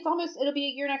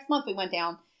a year next month we went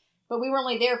down. But we were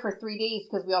only there for 3 days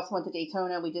because we also went to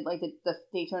Daytona. We did like the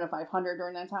Daytona 500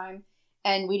 during that time.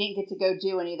 And we didn't get to go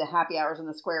do any of the happy hours in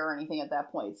the square or anything at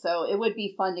that point. So it would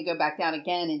be fun to go back down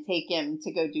again and take him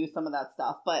to go do some of that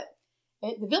stuff. But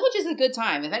the Village is a good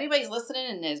time. If anybody's listening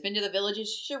and has been to the Villages,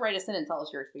 you should write us in and tell us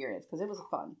your experience because it was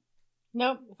fun.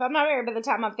 Nope. If I'm not married by the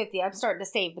time I'm 50, I'm starting to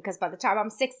save because by the time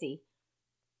I'm 60,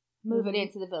 moving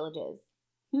into the Villages.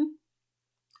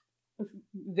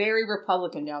 Very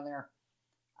Republican down there.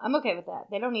 I'm okay with that.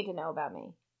 They don't need to know about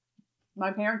me.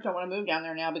 My parents don't want to move down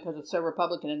there now because it's so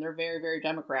Republican and they're very, very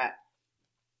Democrat.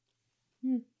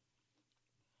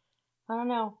 I don't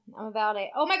know. I'm about it.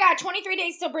 Oh my God, 23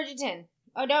 days till Bridgerton.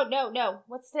 Oh, no.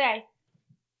 What's today?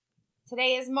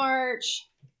 Today is March.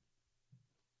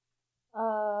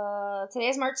 Today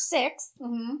is March 6th.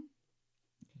 Mm-hmm.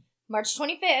 March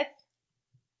 25th.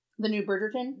 The new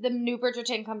Bridgerton? The new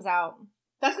Bridgerton comes out.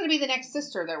 That's going to be the next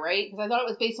sister, though, right? Because I thought it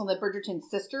was based on the Bridgerton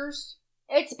sisters.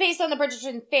 It's based on the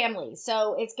Bridgerton family,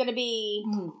 so it's going to be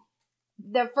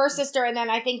the first sister, and then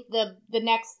I think the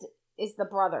next is the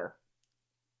brother.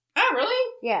 Oh,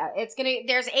 really? Yeah, it's gonna.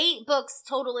 There's 8 books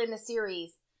total in the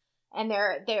series, and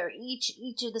they're each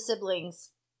of the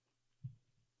siblings.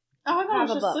 Oh, I thought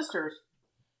it was just sisters.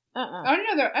 I didn't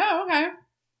know they're. Oh, okay.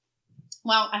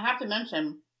 Well, I have to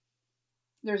mention,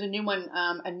 there's a new one,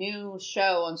 a new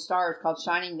show on Starz called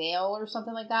Shining Vale or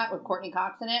something like that with Courtney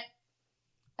Cox in it.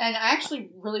 And I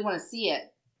actually really want to see it,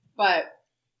 but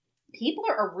people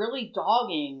are really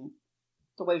dogging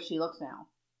the way she looks now.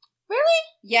 Really?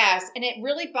 Yes, and it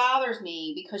really bothers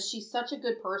me because she's such a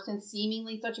good person,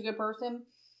 seemingly such a good person,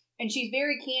 and she's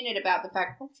very candid about the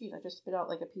fact, oh, geez, I just spit out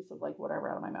like a piece of like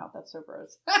whatever out of my mouth. That's so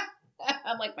gross.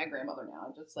 I'm like my grandmother now.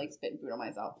 I'm just like spitting food on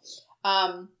myself.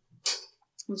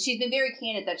 She's been very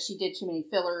candid that she did too many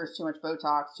fillers, too much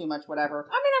Botox, too much whatever.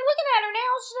 I mean, I'm looking at her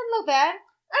now. She doesn't look bad.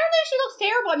 I don't think she looks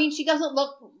terrible. I mean, she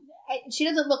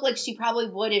doesn't look like she probably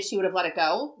would if she would have let it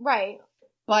go. Right.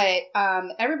 But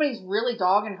everybody's really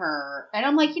dogging her. And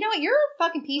I'm like, you know what? You're a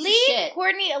fucking piece of shit. Leave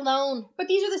Courtney alone. But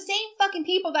these are the same fucking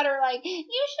people that are like, you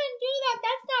shouldn't do that.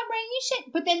 That's not right. You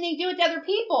shouldn't. But then they do it to other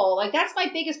people. Like, that's my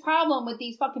biggest problem with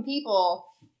these fucking people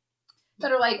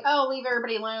that are like, oh, leave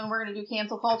everybody alone. We're going to do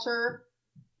cancel culture.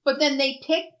 But then they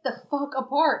pick the fuck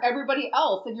apart everybody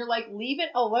else. And you're like, leave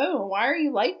it alone. Why are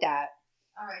you like that?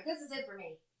 All right, this is it for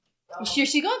me.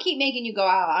 She's going to keep making you go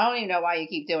out. I don't even know why you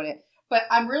keep doing it. But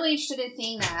I'm really interested in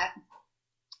seeing that.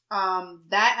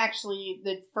 That actually,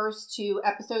 the first 2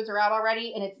 episodes are out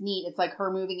already, and it's neat. It's like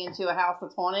her moving into a house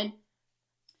that's haunted.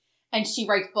 And she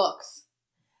writes books.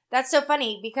 That's so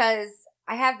funny because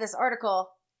I have this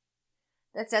article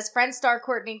that says Friends star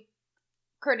Courtney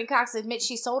Cox admits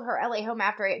she sold her LA home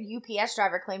after a UPS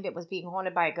driver claimed it was being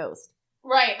haunted by a ghost.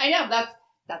 Right, I know.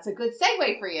 That's a good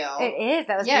segue for you. It is.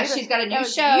 That was beautiful. She's got a new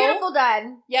show. Beautiful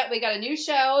done. Yeah, we got a new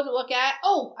show to look at.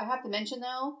 Oh, I have to mention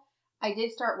though, I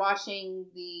did start watching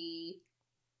the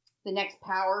next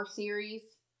Power series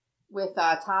with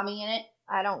Tommy in it.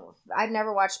 I've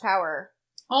never watched Power.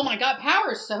 Oh my God,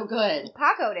 Power is so good.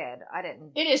 Paco did. I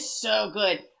didn't. It is so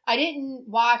good. I didn't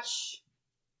watch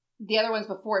the other ones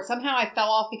before it. Somehow I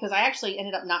fell off because I actually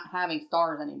ended up not having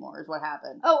Stars anymore is what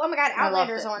happened. Oh my God,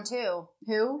 Outlander's on too.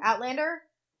 Who? Outlander?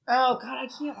 Oh God, I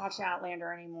can't watch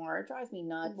Outlander anymore. It drives me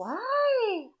nuts.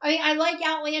 Why? I mean, I like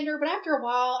Outlander, but after a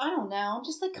while, I don't know. I'm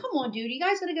just like, come on, dude. You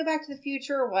guys gonna go back to the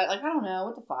future or what? Like, I don't know.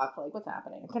 What the fuck? Like, what's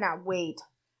happening? I cannot wait.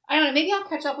 I don't know. Maybe I'll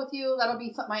catch up with you. That'll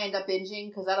be something I end up binging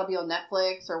because that'll be on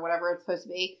Netflix or whatever it's supposed to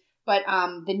be. But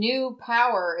the new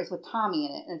Power is with Tommy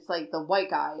in it. And it's like the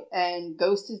white guy. And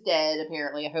Ghost is dead,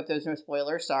 apparently. I hope there's no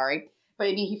spoilers. Sorry. But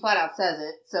I mean, he flat out says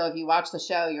it. So if you watch the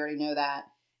show, you already know that.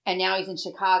 and now he's in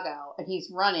Chicago, and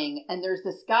he's running, and there's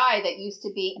this guy that used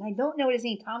to be, and I don't know what his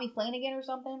name, Tommy Flanagan or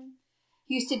something?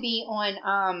 He used to be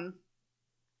on,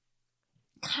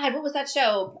 God, what was that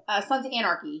show? Sons of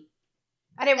Anarchy.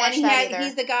 I didn't watch that either.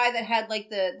 He's the guy that had, like,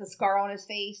 the scar on his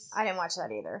face. I didn't watch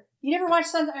that either. You never watched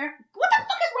Sons of Anarchy? What the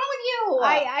fuck is wrong with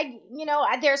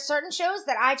you? There's certain shows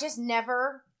that I just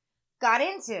never got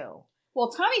into.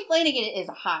 Well, Tommy Flanagan is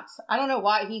hot. I don't know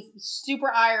why. He's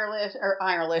super Irish.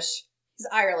 He's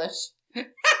Irish.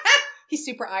 He's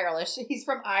super Irish. He's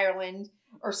from Ireland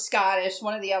or Scottish,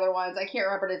 one of the other ones. I can't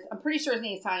remember. I'm pretty sure his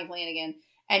name is Tommy Flanagan.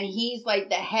 And he's like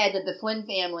the head of the Flynn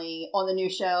family on the new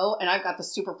show. And I've got the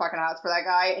super fucking hots for that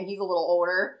guy. And he's a little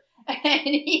older. And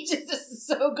he just is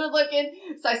so good looking.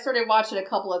 So I started watching a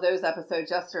couple of those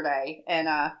episodes yesterday. And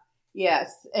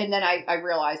yes. And then I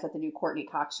realized that the new Courtney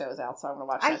Cox show is out. So I'm going to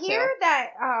watch that too. I hear that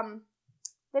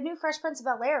the new Fresh Prince of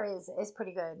Bel-Air is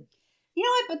pretty good. You know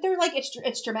what? But they're like,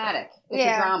 it's dramatic. It's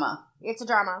a drama. It's a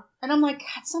drama. And I'm like,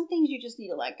 God, some things you just need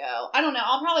to let go. I don't know.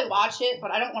 I'll probably watch it,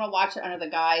 but I don't want to watch it under the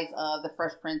guise of the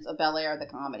Fresh Prince of Bel-Air, the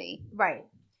comedy. Right.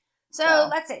 So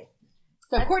let's see.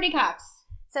 So Courtney Cox.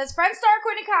 Says, Friends star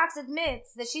Courtney Cox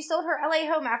admits that she sold her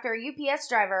LA home after a UPS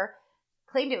driver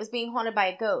claimed it was being haunted by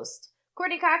a ghost.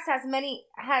 Courtney Cox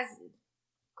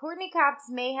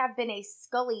may have been a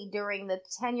Scully during the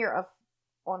tenure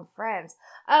on Friends.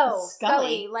 Oh,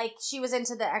 Scully. Like she was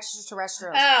into the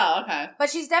extraterrestrials. Oh, okay. But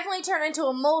she's definitely turned into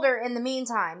a Mulder in the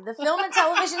meantime. The film and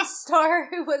television star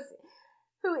who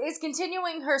is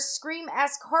continuing her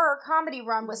Scream-esque horror comedy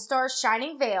run with stars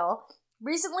Shining Vale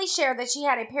recently shared that she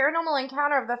had a paranormal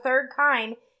encounter of the third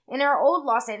kind in her old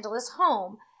Los Angeles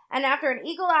home. And after an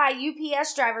eagle-eyed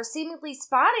UPS driver seemingly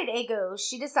spotted a ghost,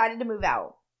 she decided to move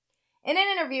out. In an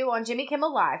interview on Jimmy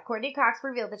Kimmel Live, Courtney Cox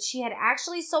revealed that she had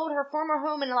actually sold her former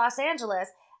home in Los Angeles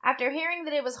after hearing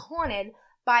that it was haunted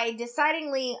by a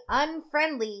decidedly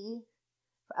unfriendly,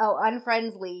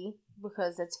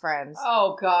 because it's Friends.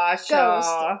 Oh, gosh. Ghost.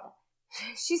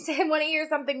 She said, want to hear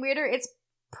something weirder? It's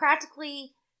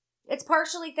partially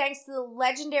thanks to the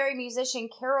legendary musician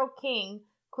Carole King,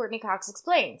 Courtney Cox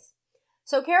explains.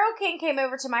 So Carole King came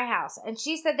over to my house, and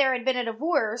she said there had been a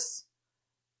divorce.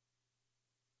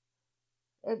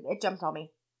 It jumped on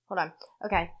me. Hold on.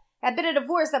 Okay. Had been a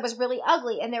divorce that was really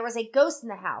ugly, and there was a ghost in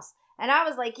the house. And I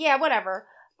was like, yeah, whatever.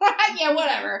 Yeah,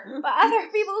 whatever. But other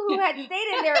people who had stay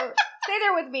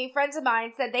there with me, friends of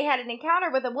mine, said they had an encounter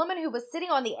with a woman who was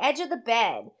sitting on the edge of the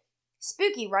bed.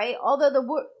 Spooky, right? Although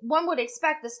one would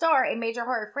expect the star, a major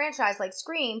horror franchise like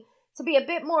Scream, to be a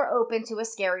bit more open to a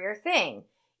scarier thing.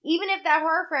 Even if that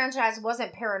horror franchise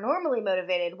wasn't paranormally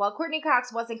motivated, while Courtney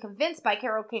Cox wasn't convinced by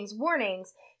Carole King's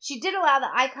warnings, she did allow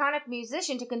the iconic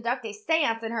musician to conduct a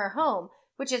seance in her home,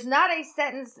 which is not a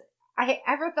sentence I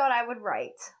ever thought I would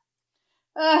write.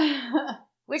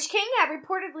 Which King had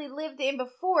reportedly lived in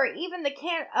before even the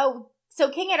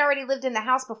so King had already lived in the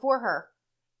house before her.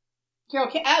 Carole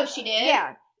King? Oh, she did?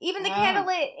 Yeah. Even the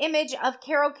candlelit image of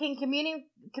Carole King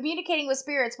communicating with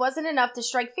spirits wasn't enough to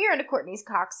strike fear into Courtney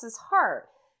Cox's heart.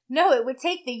 No, it would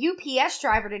take the UPS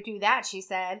driver to do that, she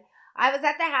said. I was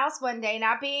at the house one day,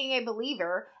 not being a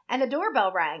believer, and the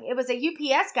doorbell rang. It was a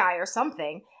UPS guy or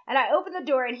something. And I opened the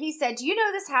door and he said, do you know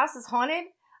this house is haunted?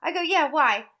 I go, yeah,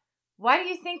 why? Why do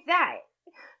you think that?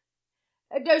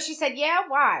 No, she said, yeah,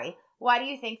 why? Why do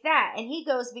you think that? And he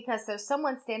goes, because there's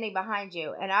someone standing behind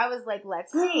you. And I was like,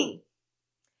 let's see.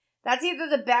 That's either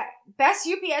the best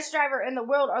UPS driver in the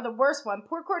world or the worst one.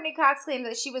 Poor Courtney Cox claimed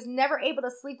that she was never able to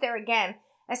sleep there again,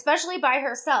 especially by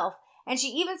herself, and she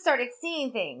even started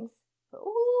seeing things.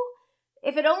 Ooh,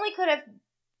 if only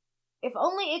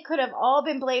it could have all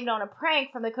been blamed on a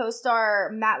prank from the co-star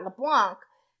Matt LeBlanc.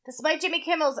 Despite Jimmy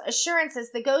Kimmel's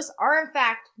assurances the ghosts are in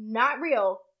fact not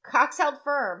real, Cox held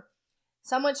firm.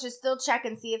 Someone should still check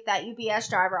and see if that UPS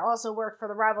driver also worked for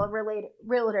the rival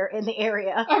realtor in the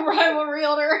area. A rival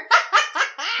realtor.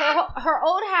 Her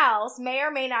old house may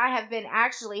or may not have been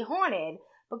actually haunted,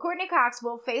 but Courtney Cox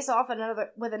will face off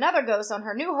with another ghost on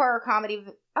her new horror comedy.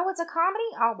 Oh, it's a comedy?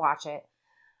 I'll watch it.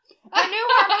 Her new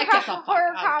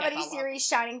horror comedy series,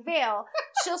 Shining Vale.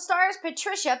 She'll star as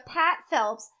Patricia Pat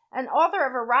Phelps, an author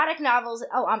of erotic novels.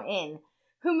 Oh, I'm in.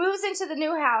 Who moves into the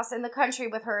new house in the country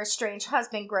with her estranged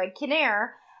husband, Greg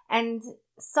Kinnear, and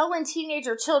sullen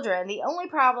teenager children. The only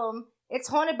problem, it's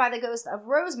haunted by the ghost of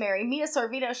Rosemary. Mia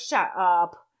Sorvino, shut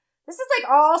up. This is like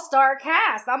all-star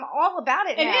cast. I'm all about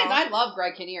it now. It is. I love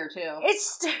Greg Kinnear, too.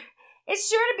 It's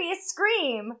sure to be a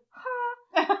scream.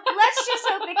 Let's just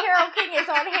hope that Carole King is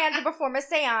on hand to perform a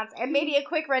seance and maybe a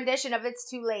quick rendition of It's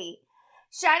Too Late.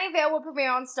 Shining Vale will premiere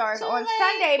on Starz on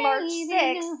Sunday, March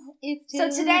 6th. So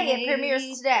today, it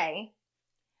premieres today.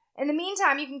 In the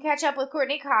meantime, you can catch up with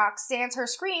Courtney Cox, sans her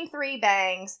Scream 3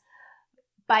 bangs,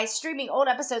 by streaming old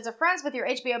episodes of Friends with your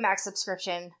HBO Max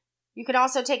subscription. You can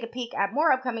also take a peek at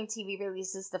more upcoming TV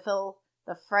releases to fill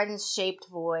the Friends-shaped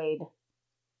void.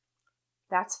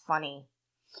 That's funny.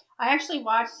 I actually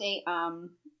watched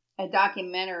a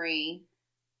documentary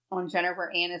on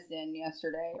Jennifer Aniston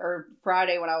yesterday, or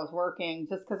Friday when I was working,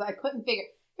 just because I couldn't figure...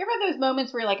 You ever have those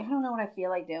moments where you're like, I don't know what I feel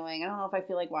like doing. I don't know if I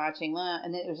feel like watching.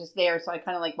 And it was just there, so I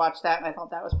kind of like watched that, and I thought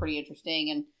that was pretty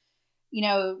interesting. And, you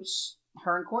know,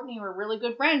 her and Courtney were really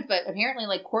good friends, but apparently,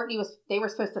 like, they were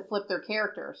supposed to flip their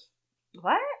characters.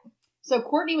 What? So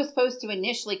Courtney was supposed to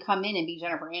initially come in and be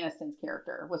Jennifer Aniston's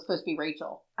character. Was supposed to be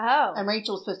Rachel. Oh. And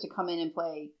Rachel was supposed to come in and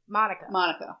play Monica.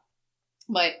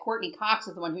 But Courtney Cox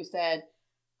is the one who said,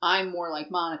 I'm more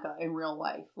like Monica in real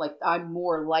life. Like, I'm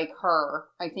more like her.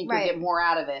 I think you'll get more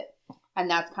out of it. And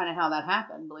that's kind of how that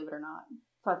happened, believe it or not.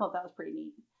 So I thought that was pretty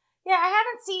neat. Yeah, I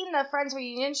haven't seen the Friends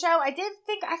reunion show. I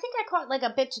think I caught like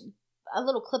a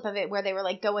little clip of it where they were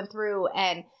like going through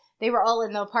and they were all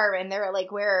in the apartment and they were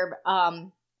like where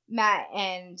Matt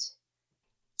and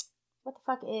what the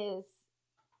fuck is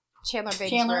Chandler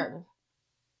Bing's room?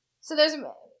 So there's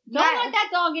Don't let that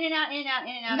dog in and out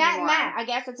Matt, I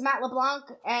guess it's Matt LeBlanc,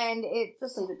 and it's...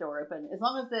 Just leave the door open. As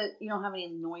long as you don't have any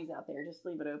noise out there, just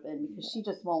leave it open, because she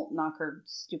just won't knock her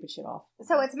stupid shit off.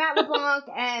 So it's Matt LeBlanc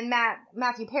and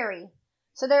Matthew Perry.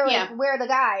 So they're like, where are the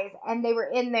guys? And they were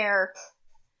in there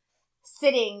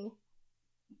sitting...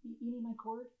 You need my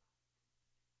cord?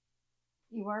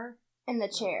 You were? In the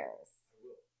chairs.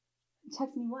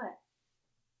 Text me what?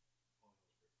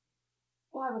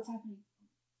 Why? What's happening?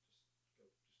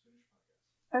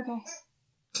 Okay.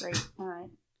 Great. All right.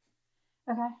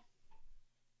 Okay.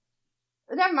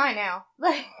 Never mind now.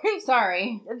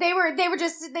 Sorry. They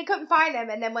couldn't find them,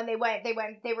 and then when they were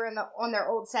on their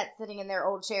old set, sitting in their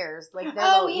old chairs, like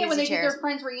their when they did their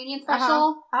Friends reunion special.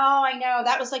 Oh, I know,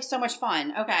 that was like so much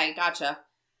fun. Okay, gotcha.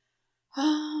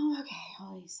 Oh, okay.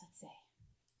 Let's see.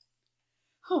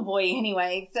 Oh boy.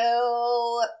 Anyway,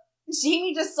 so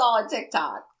Jamie just saw a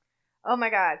TikTok. Oh my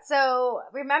god. So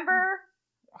remember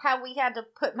how we had to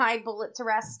put my bullet to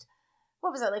rest?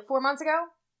 What was it, like 4 months ago?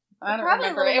 I don't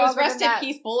remember. It was Rest in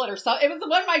Peace Bullet or something. It was the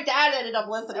one my dad ended up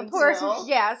listening to.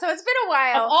 Yeah, so it's been a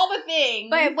while. Of all the things.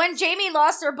 But when Jamie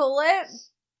lost her bullet,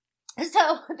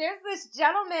 so there's this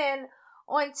gentleman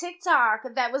on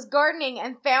TikTok that was gardening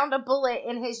and found a bullet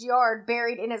in his yard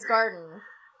buried in his garden.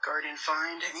 Garden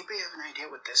find. Anybody have an idea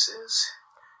what this is?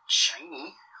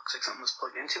 Shiny. Looks like something was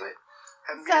plugged into it.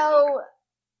 So,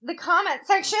 the comment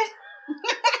section,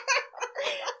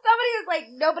 somebody was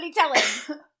like, nobody tell him.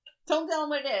 Don't tell him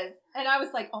what it is. And I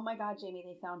was like, oh my god, Jamie,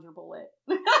 they found your bullet.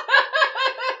 And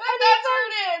that's where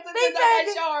it is. It's in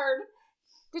the yard.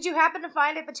 Did you happen to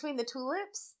find it between the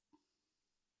tulips?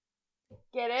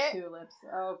 Get it? Tulips.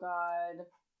 Oh god.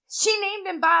 She named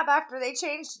him Bob after they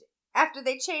changed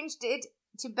it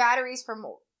to batteries from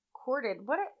corded.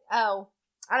 I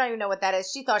don't even know what that is.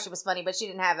 She thought she was funny, but she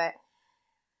didn't have it.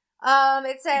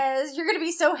 It says, you're going to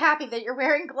be so happy that you're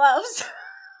wearing gloves.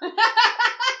 Some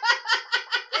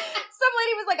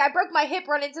lady was like, I broke my hip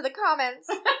running into the comments.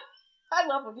 I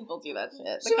love when people do that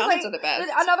shit. The comments are the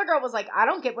best. Another girl was like, I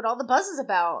don't get what all the buzz is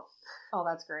about. Oh,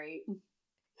 that's great. I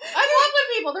love when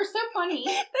people, they're so funny.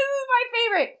 This is my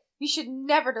favorite. You should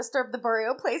never disturb the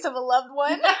burial place of a loved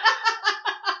one.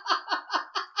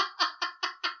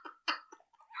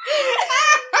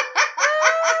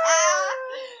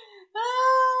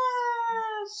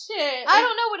 Shit. I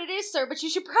don't know what it is, sir, but you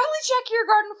should probably check your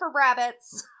garden for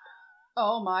rabbits.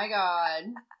 Oh my god.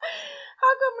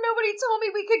 How come nobody told me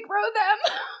we could grow them?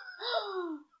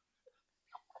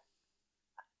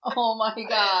 Oh my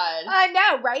god. I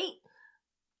know, right?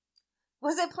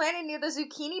 Was it planted near the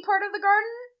zucchini part of the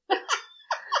garden?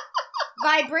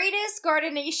 Vibratus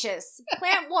gardeniaceus.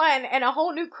 Plant one and a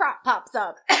whole new crop pops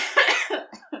up.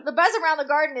 The buzz around the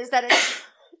garden is that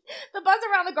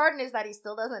he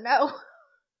still doesn't know.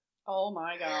 Oh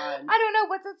my god. I don't know.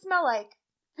 What's it smell like?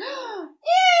 Ew!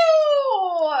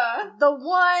 The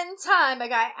one time a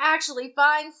guy actually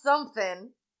finds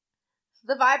something.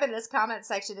 The vibe in this comment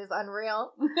section is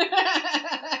unreal.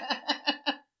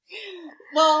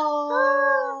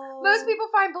 Well, most people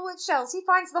find bullet shells. He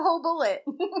finds the whole bullet.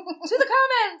 To the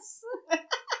comments.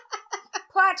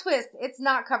 Plot twist. It's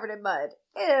not covered in mud.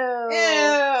 Ew.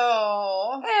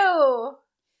 Ew. Ew.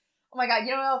 Oh my god,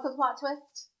 you know what else is a plot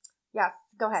twist? Yes,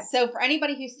 go ahead. So for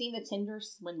anybody who's seen the Tinder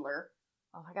Swindler.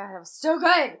 Oh my god, that was so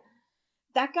good.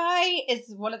 That guy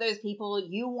is one of those people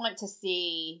you want to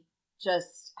see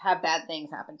just have bad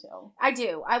things happen to. I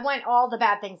do. I want all the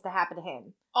bad things to happen to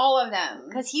him. All of them.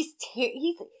 Because he's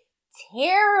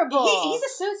terrible. He's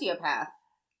a sociopath.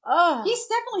 Oh, He's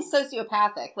definitely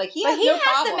sociopathic. Like, he but has he no has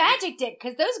problem. the magic dick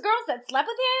because those girls that slept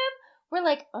with him were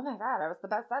like, "Oh my god, it was the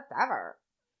best sex ever."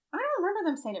 I don't remember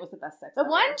them saying it was the best sex The ever.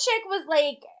 one chick was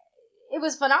like, it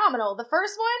was phenomenal. The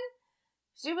first one,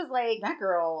 she was like, That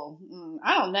girl,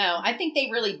 I don't know. I think they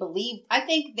really believed. I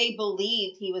think they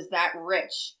believed he was that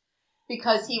rich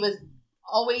because he was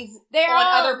always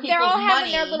other people's they're all money.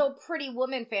 having their little pretty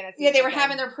woman fantasy. Yeah, they were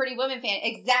having their Pretty Woman fan.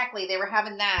 Exactly, they were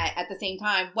having that at the same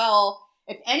time. Well,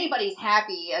 if anybody's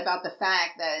happy about the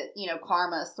fact that, you know,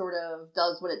 karma sort of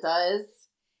does what it does,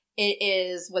 it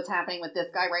is what's happening with this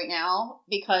guy right now,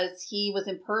 because he was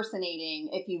impersonating,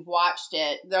 if you've watched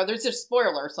it, there's a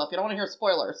spoiler, so if you don't want to hear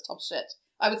spoilers, tough shit.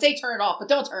 I would say turn it off, but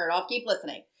don't turn it off, keep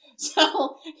listening.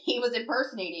 So, he was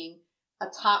impersonating a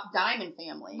top diamond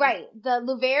family. Right, the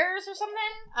Louvers or something?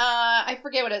 I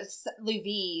forget what it's,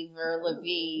 Lviv or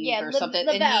Lviv or something.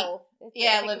 Laveau.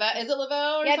 Yeah, Laveau. Is it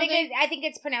Laveau or something? I think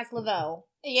it's pronounced Laveau.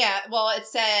 Yeah, well, it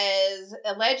says,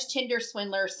 alleged Tinder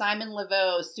swindler Simon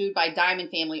Laveau sued by Diamond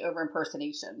family over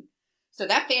impersonation. So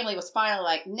that family was finally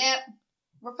like, nope,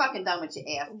 we're fucking done with your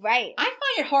ass. Right. I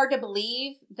find it hard to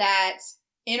believe that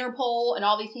Interpol and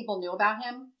all these people knew about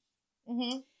him.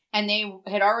 Mm-hmm. And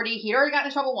he'd already gotten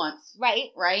in trouble once. Right.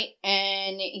 Right?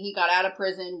 And he got out of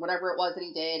prison, whatever it was that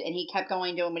he did, and he kept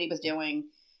going doing what he was doing.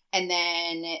 And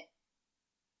then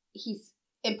he's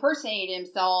impersonated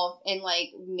himself and, like,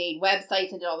 made websites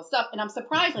and did all this stuff. And I'm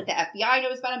surprised, like, the FBI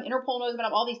knows about him, Interpol knows about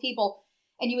him, all these people.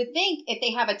 And you would think if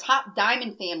they have a top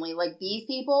diamond family like these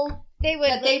people, they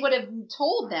would have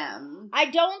told them. I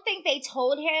don't think they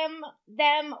told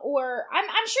them, or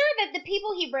I'm sure that the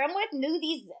people he ran with knew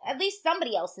at least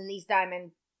somebody else in this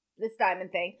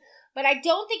diamond thing. But I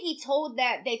don't think they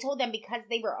told them because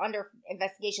they were under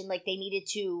investigation, like they needed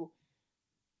to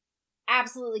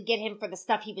absolutely get him for the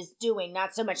stuff he was doing,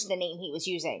 not so much the name he was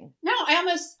using. No,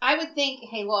 I would think,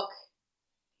 hey, look,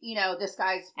 you know, this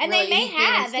guy's and really, they may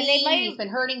have, and they might, he's been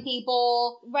hurting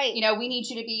people, right? You know, we need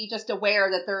you to be just aware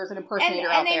that there's an impersonator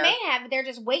out there. And they may have. They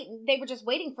were just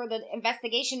waiting for the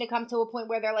investigation to come to a point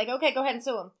where they're like, okay, go ahead and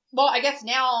sue him. Well, I guess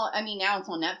now it's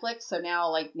on Netflix, so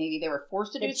now, like, maybe they were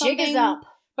forced to do something. The jig is up.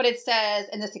 But it says,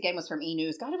 and this again was from E!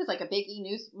 News. God, it was like a big E!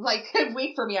 News, like,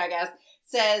 week for me, I guess.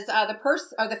 Says,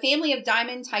 the family of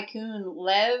diamond tycoon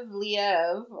Lev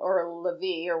Liev, or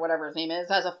Levy, or whatever his name is,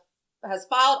 has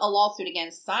filed a lawsuit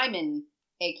against Simon,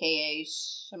 a.k.a.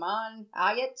 Shimon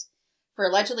Hayat, for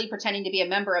allegedly pretending to be a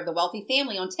member of the wealthy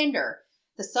family on Tinder.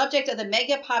 The subject of the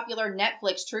mega-popular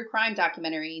Netflix true crime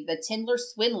documentary, The Tinder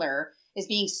Swindler, is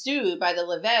being sued by the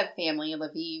Lviv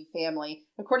family,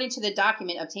 according to the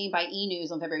document obtained by E!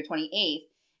 News on February 28th.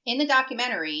 In the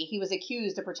documentary, he was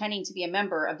accused of pretending to be a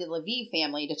member of the Lviv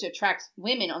family to attract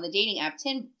women on the dating app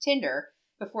Tinder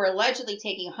before allegedly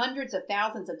taking hundreds of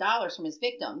thousands of dollars from his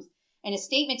victims. In a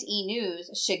statement to E! News,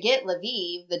 Shagit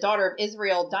Lviv, the daughter of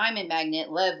Israel diamond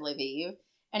magnate Lev Lviv,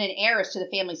 and an heiress to the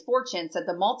family's fortune, said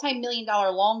the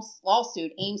multi-million-dollar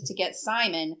lawsuit aims to get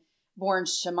Simon, born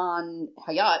Shimon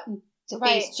Hayat, to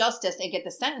face justice and get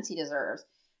the sentence he deserves.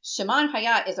 Shimon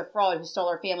Hayat is a fraud who stole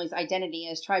our family's identity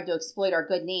and has tried to exploit our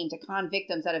good name to con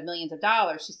victims out of millions of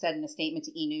dollars, she said in a statement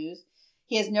to E! News.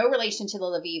 He has no relation to the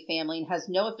Lviv family and has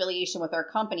no affiliation with our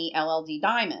company, LLD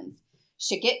Diamonds.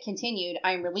 Shagit continued,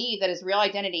 I am relieved that his real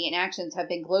identity and actions have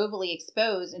been globally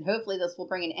exposed, and hopefully this will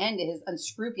bring an end to his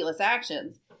unscrupulous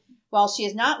actions. While she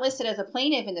is not listed as a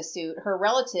plaintiff in the suit, her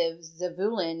relatives,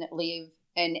 Zavulun Lev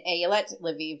and Ayelet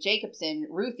Lviv Jacobson,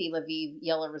 Ruthie Lviv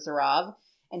Yelazarov,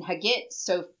 and Hagit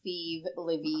Sofiv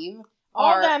Lviv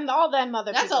all them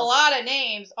other that's people. A lot of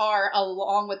names, are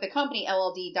along with the company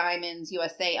LLD Diamonds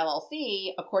USA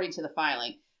LLC, according to the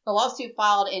filing. The lawsuit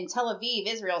filed in Tel Aviv,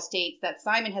 Israel, states that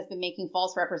Simon has been making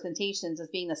false representations as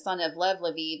being the son of Lev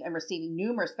Lviv and receiving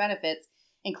numerous benefits,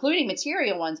 including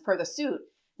material ones, per the suit.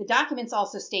 The documents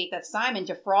also state that Simon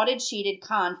defrauded, cheated,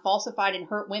 conned, falsified, and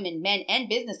hurt women, men, and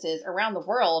businesses around the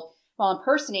world while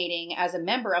impersonating as a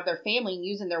member of their family and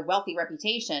using their wealthy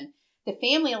reputation. The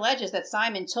family alleges that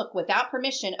Simon took, without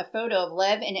permission, a photo of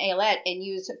Lev and Ayelet and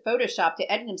used Photoshop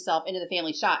to edit himself into the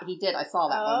family shot. He did. I saw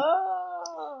that one.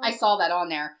 I saw that on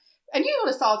there. And you would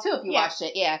have saw it too if you watched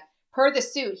it. Yeah. Per the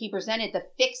suit, he presented the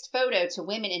fixed photo to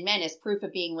women and men as proof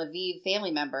of being Lviv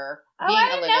family member. Oh, I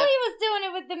didn't know he was doing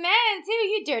it with the men too.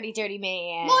 You dirty, dirty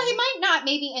man. Well, he might not,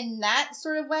 maybe in that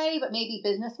sort of way, but maybe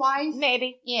business-wise.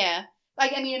 Maybe. Yeah.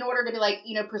 Like, I mean, in order to be like,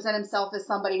 you know, present himself as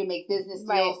somebody to make business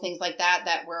deals, things like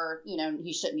that were, you know,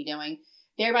 he shouldn't be doing.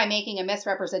 Thereby making a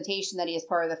misrepresentation that he is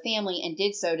part of the family and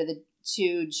did so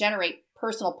to generate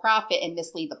personal profit and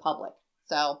mislead the public.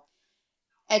 So,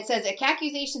 It says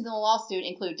accusations in the lawsuit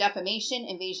include defamation,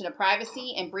 invasion of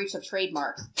privacy, and breach of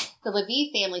trademarks. The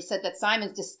Levy family said that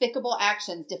Simon's despicable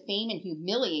actions defame and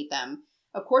humiliate them.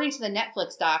 According to the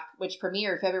Netflix doc, which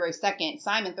premiered February 2nd,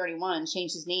 Simon, 31,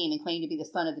 changed his name and claimed to be the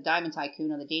son of the diamond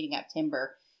tycoon on the dating app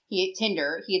Tinder.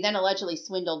 He had then allegedly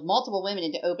swindled multiple women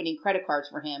into opening credit cards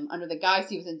for him under the guise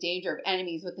he was in danger of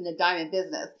enemies within the diamond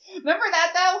business. Remember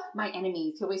that, though? My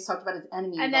enemies. He always talked about his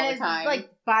enemies all the time. And then his,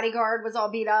 bodyguard was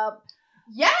all beat up.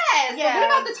 Yes! Yeah. But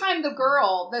what about the time the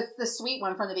girl, the sweet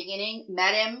one from the beginning,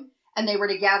 met him, and they were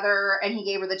together, and he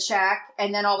gave her the check,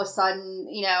 and then all of a sudden,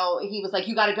 he was like,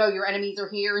 you gotta go, your enemies are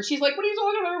here, and she's like, what are you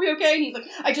talking about, are we okay? And he's like,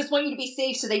 I just want you to be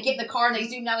safe, so they get in the car, and they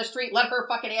zoom down the street, let her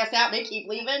fucking ass out, and they keep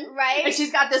leaving. Right. And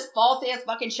she's got this false ass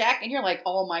fucking check, and you're like,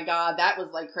 oh my god, that was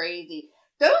like crazy.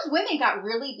 Those women got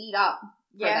really beat up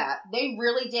for that. They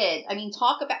really did. I mean,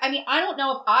 I don't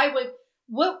know if I would,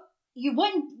 you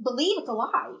wouldn't believe it's a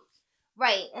lie.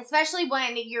 Right. Especially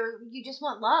when you just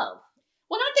want love.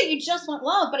 Well, not that you just want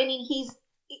love, but I mean,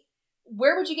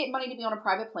 where would you get money to be on a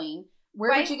private plane?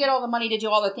 Where would you get all the money to do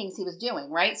all the things he was doing,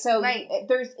 right? So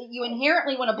you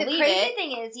inherently want to believe it. The crazy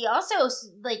thing is, he also,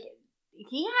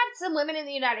 he had some women in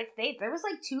the United States. There was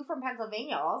 2 from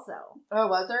Pennsylvania also. Oh,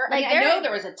 was there? I know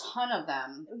there was a ton of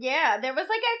them. Yeah, there was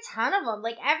a ton of them.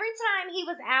 Every time he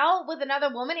was out with another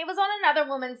woman, it was on another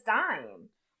woman's dime.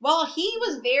 Well, he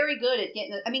was very good at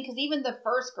getting because even the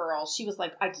first girl, she was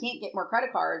like, I can't get more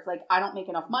credit cards. I don't make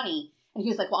enough money. And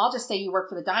he was like, well, I'll just say you work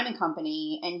for the diamond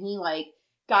company. And he,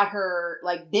 got her,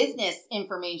 business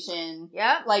information.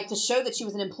 Yep. To show that she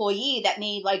was an employee that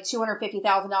made, $250,000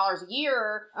 a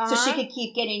year so she could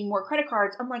keep getting more credit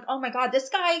cards. I'm like, oh, my God, this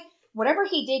guy, whatever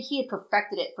he did, he had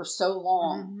perfected it for so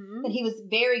long that he was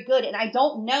very good. And I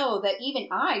don't know that even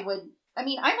I would... I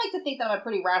mean, I like to think that I'm a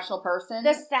pretty rational person.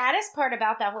 The saddest part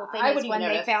about that whole thing is when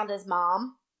they found his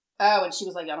mom. Oh, and she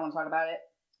was like, I don't want to talk about it.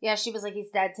 Yeah, she was like, he's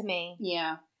dead to me.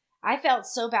 Yeah. I felt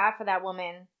so bad for that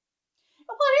woman.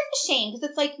 Well, it is a shame, because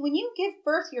it's when you give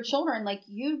birth to your children,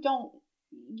 you don't,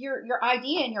 your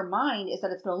idea in your mind is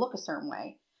that it's going to look a certain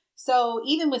way. So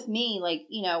even with me,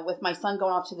 with my son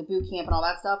going off to the boot camp and all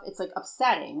that stuff, it's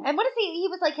upsetting. And what is he? He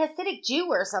was Hasidic Jew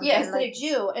or something. Yeah, Hasidic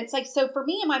Jew. It's so for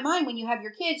me in my mind, when you have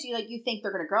your kids, you think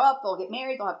they're going to grow up, they'll get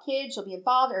married, they'll have kids, you'll be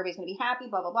involved, everybody's going to be happy,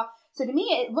 blah, blah, blah. So to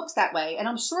me, it looks that way. And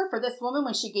I'm sure for this woman,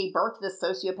 when she gave birth to this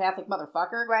sociopathic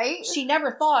motherfucker, right? She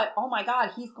never thought, oh my God,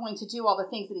 he's going to do all the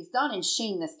things that he's done and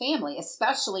shame this family,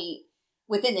 especially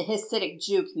within the Hasidic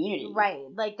Jew community. Right.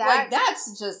 That's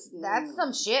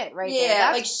some shit right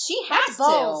there. Yeah, she has to.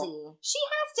 Ballsy. She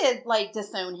has to,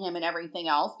 disown him and everything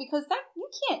else, because you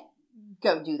can't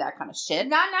go do that kind of shit.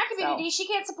 Not in that community. So. She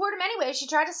can't support him anyway. If she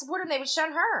tried to support him, they would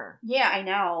shun her. Yeah, I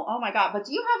know. Oh my God. But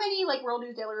do you have any, World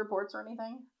News Daily Reports or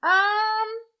anything?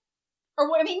 Or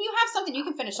what? I mean, you have something you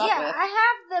can finish up with. Yeah, I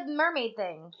have the mermaid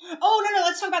thing. Oh, no.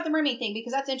 Let's talk about the mermaid thing,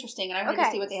 because that's interesting, and I wanted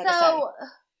to see what they had to say. So,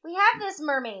 we have this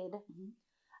mermaid.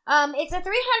 It's a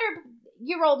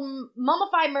 300-year-old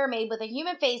mummified mermaid with a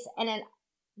human face and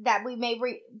that we may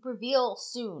reveal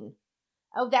soon.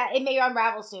 Oh, that it may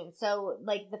unravel soon. So,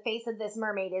 the face of this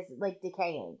mermaid is,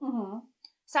 decaying. Mm-hmm.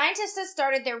 Scientists have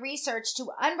started their research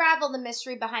to unravel the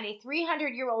mystery behind a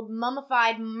 300-year-old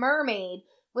mummified mermaid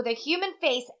with a human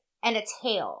face and a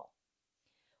tail,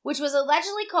 which was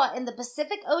allegedly caught in the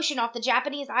Pacific Ocean off the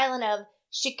Japanese island of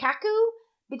Shikaku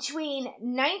between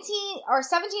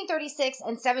 1736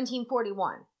 and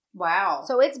 1741. Wow.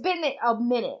 So it's been a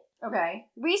minute. Okay.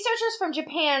 Researchers from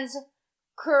Japan's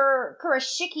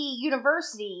Kurashiki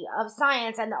University of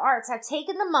Science and the Arts have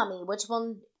taken the mummy, which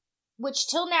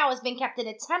till now has been kept in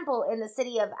a temple in the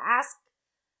city of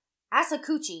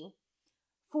Asakuchi.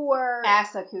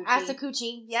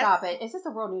 Asakuchi. Yes. Stop it. Is this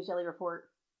a World News Daily Report?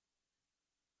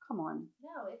 Come on.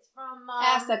 No, it's from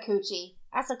Asakuchi.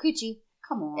 Asakuchi.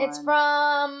 Come on. It's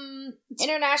from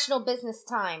International Business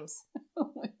Times.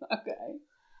 Okay.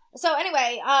 So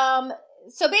anyway,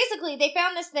 so basically they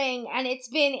found this thing and it's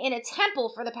been in a temple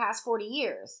for the past 40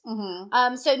 years.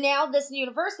 Mm-hmm. So now this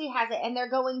university has it and they're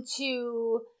going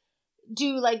to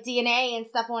do DNA and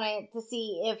stuff on it to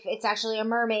see if it's actually a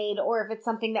mermaid or if it's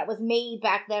something that was made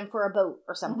back then for a boat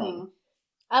or something.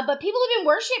 Mm-hmm. But people have been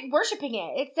worshiping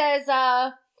it. It says,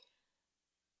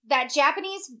 that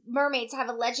Japanese mermaids have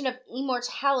a legend of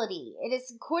immortality. It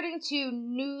is according to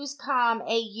Newscom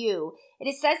AU.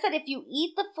 It says that if you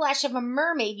eat the flesh of a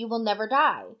mermaid, you will never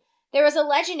die. There is a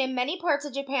legend in many parts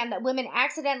of Japan that women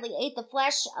accidentally ate the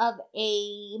flesh of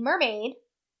a mermaid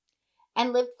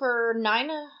and lived for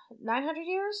 900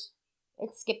 years?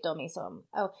 It skipped on me,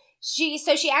 she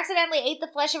accidentally ate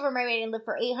the flesh of a mermaid and lived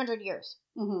for 800 years.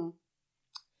 Mm-hmm.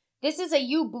 This is a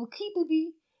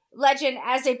yubukibubi. legend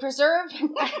as a preserved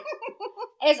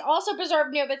is also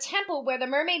preserved near the temple where the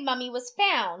mermaid mummy was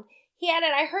found. He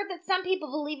added, I heard that some people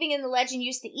believing in the legend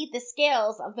used to eat the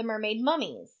scales of the mermaid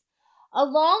mummies.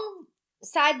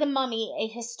 Alongside the mummy, a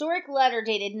historic letter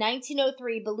dated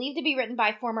 1903, believed to be written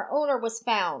by former owner, was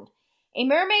found. A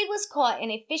mermaid was caught in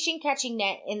a fishing catching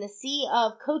net in the Sea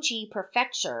of Kochi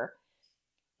Prefecture.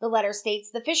 The letter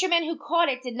states, the fisherman who caught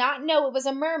it did not know it was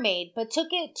a mermaid, but took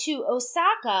it to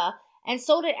Osaka and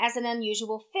sold it as an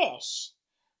unusual fish.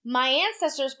 My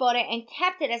ancestors bought it and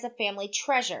kept it as a family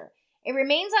treasure. It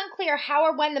remains unclear how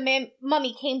or when the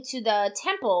mummy came to the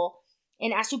temple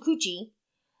in Asukuchi.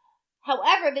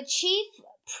 However, the chief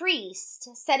priest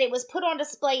said it was put on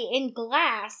display in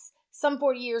glass some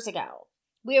 40 years ago.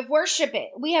 We have worshipped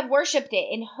it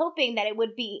in hoping that it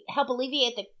would help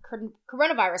alleviate the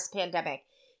coronavirus pandemic,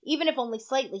 even if only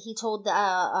slightly, he told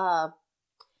the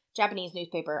Japanese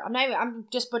newspaper. I'm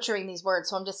just butchering these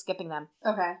words, so I'm just skipping them.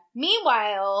 Okay.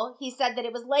 Meanwhile, he said that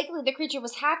it was likely the creature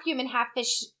was half human, half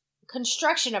fish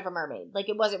construction of a mermaid. Like,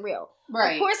 it wasn't real.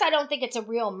 Right. Of course, I don't think it's a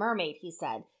real mermaid, he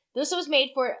said. This was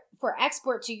made for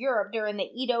export to Europe during the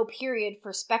Edo period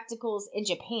for spectacles in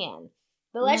Japan.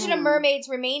 The legend of mermaids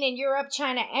remain in Europe,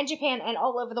 China, and Japan, and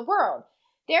all over the world.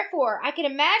 Therefore, I can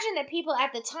imagine that people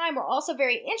at the time were also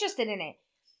very interested in it.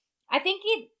 I think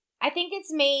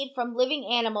it's made from living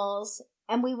animals,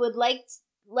 and we would like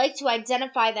to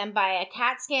identify them by a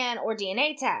CAT scan or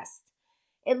DNA test.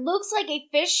 It looks like a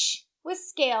fish with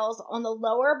scales on the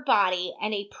lower body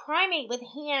and a primate with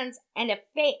hands and a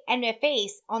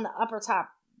face on the upper top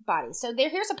body. So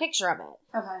here's a picture of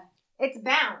it. Okay. It's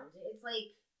bound. It's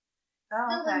like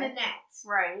still in the net.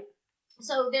 Right.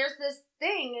 So there's this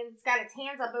thing, and it's got its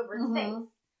hands up over its face.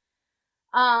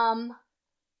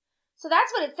 So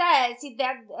that's what it says. See,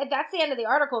 that's the end of the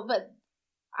article, but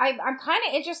I'm kind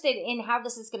of interested in how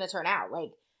this is going to turn out.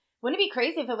 Like, wouldn't it be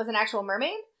crazy if it was an actual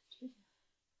mermaid?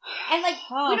 And like,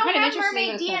 we don't have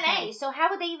mermaid DNA, so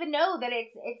how would they even know that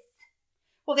it's?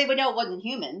 Well, they would know it wasn't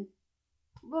human.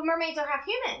 Well, mermaids are half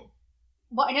human.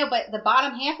 Well, I know, but the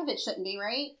bottom half of it shouldn't be,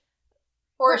 right?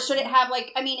 Or should it have,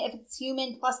 like, I mean, if it's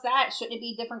human plus that, shouldn't it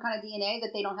be different kind of DNA that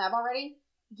they don't have already?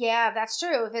 Yeah, that's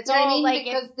true. If it's you know all what I mean? like,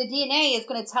 because the DNA is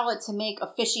going to tell it to make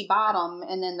a fishy bottom,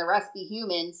 and then the rest be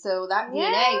human. So that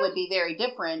DNA would be very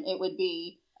different. It would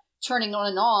be turning on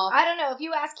and off. I don't know. If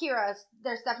you ask Kira,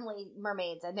 there's definitely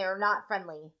mermaids, and they're not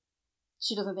friendly.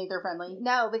 She doesn't think they're friendly?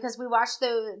 No, because we watched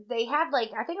they had,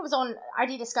 like, I think it was on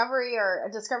ID Discovery or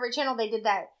a Discovery Channel, they did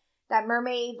that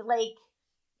mermaid, like,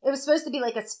 it was supposed to be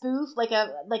like a spoof, like a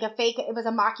fake, it was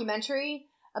a mockumentary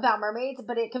about mermaids,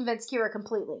 but it convinced Kira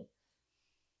completely.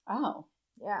 Oh.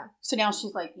 Yeah. So now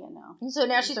she's like, yeah, no. So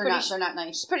now they're not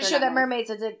nice. She's pretty sure that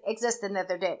mermaids exist and that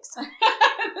they're dicks.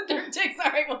 They're dicks.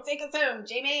 All right, well, take us home,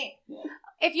 Jamie.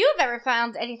 If you've ever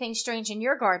found anything strange in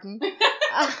your garden, write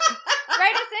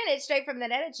us in at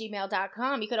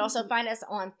straightfromthenet@gmail.com. You could also find us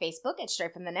on Facebook at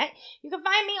Straight From The Net. You can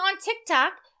find me on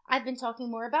TikTok. I've been talking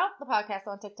more about the podcast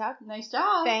on TikTok. Nice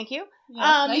job. Thank you.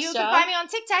 Yes, you can find me on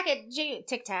TikTok at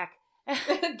TikTok. And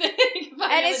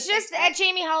it's just at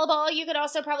Jamie Hollaball. You could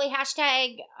also probably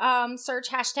search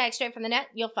hashtag Straight From The Net.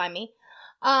 You'll find me.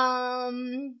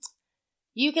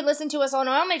 You can listen to us on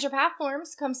all major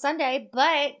platforms come Sunday,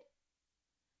 but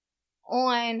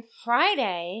on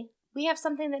Friday, we have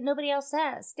something that nobody else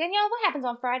says. Danielle, what happens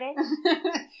on Friday?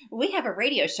 We have a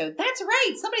radio show. That's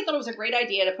right. Somebody thought it was a great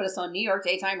idea to put us on New York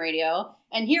Daytime Radio.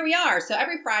 And here we are. So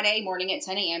every Friday morning at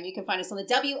 10 a.m., you can find us on the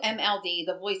WMLD,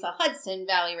 the voice of Hudson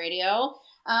Valley Radio.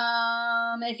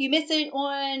 If you miss it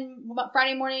on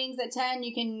Friday mornings at 10,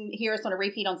 you can hear us on a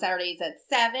repeat on Saturdays at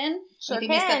 7. Sure if you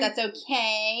miss that, that's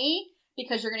okay,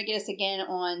 because you're going to get us again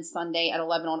on Sunday at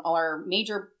 11 on all our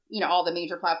major, all the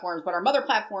major platforms. But our mother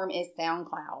platform is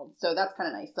SoundCloud. So that's kind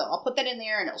of nice. So I'll put that in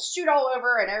there and it'll shoot all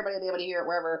over and everybody will be able to hear it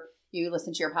wherever you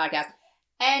listen to your podcast.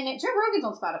 And Joe Rogan's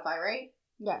on Spotify, right?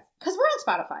 Yes. Because we're on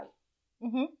Spotify.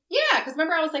 Mm-hmm. Yeah, because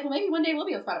remember I was like, well, maybe one day we'll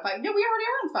be on Spotify. No, we already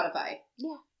are on Spotify.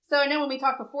 Yeah. So I know when we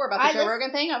talked before about the Joe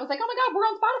Rogan thing, I was like, oh my God, we're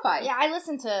on Spotify. Yeah, I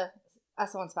listen to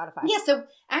us on Spotify. Yeah, so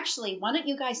actually, why don't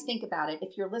you guys think about it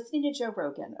if you're listening to Joe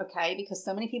Rogan, okay? Because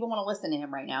so many people want to listen to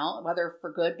him right now, whether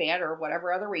for good, bad, or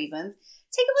whatever other reasons.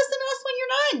 Take a listen to us when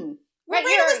you're done. We're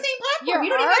right on the same platform.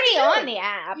 You're already on the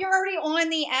app. You're already on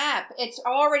the app. It's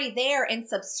already there. And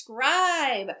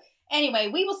subscribe. Anyway,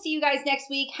 we will see you guys next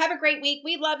week. Have a great week.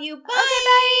 We love you. Bye. Okay,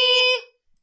 bye.